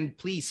well. And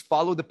please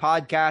follow the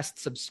podcast,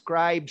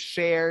 subscribe,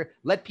 share,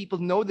 let people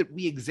know that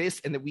we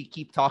exist and that we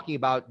keep talking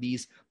about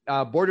these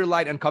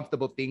borderline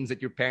uncomfortable things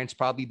that your parents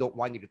probably don't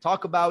want you to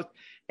talk about.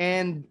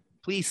 And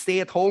please stay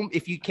at home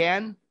if you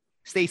can.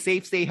 Stay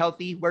safe, stay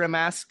healthy, wear a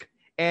mask.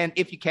 And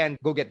if you can,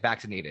 go get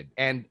vaccinated.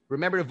 And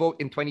remember to vote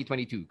in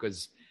 2022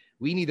 because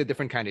we need a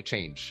different kind of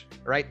change.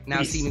 Right?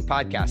 Now, Steaming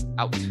Podcast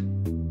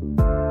out.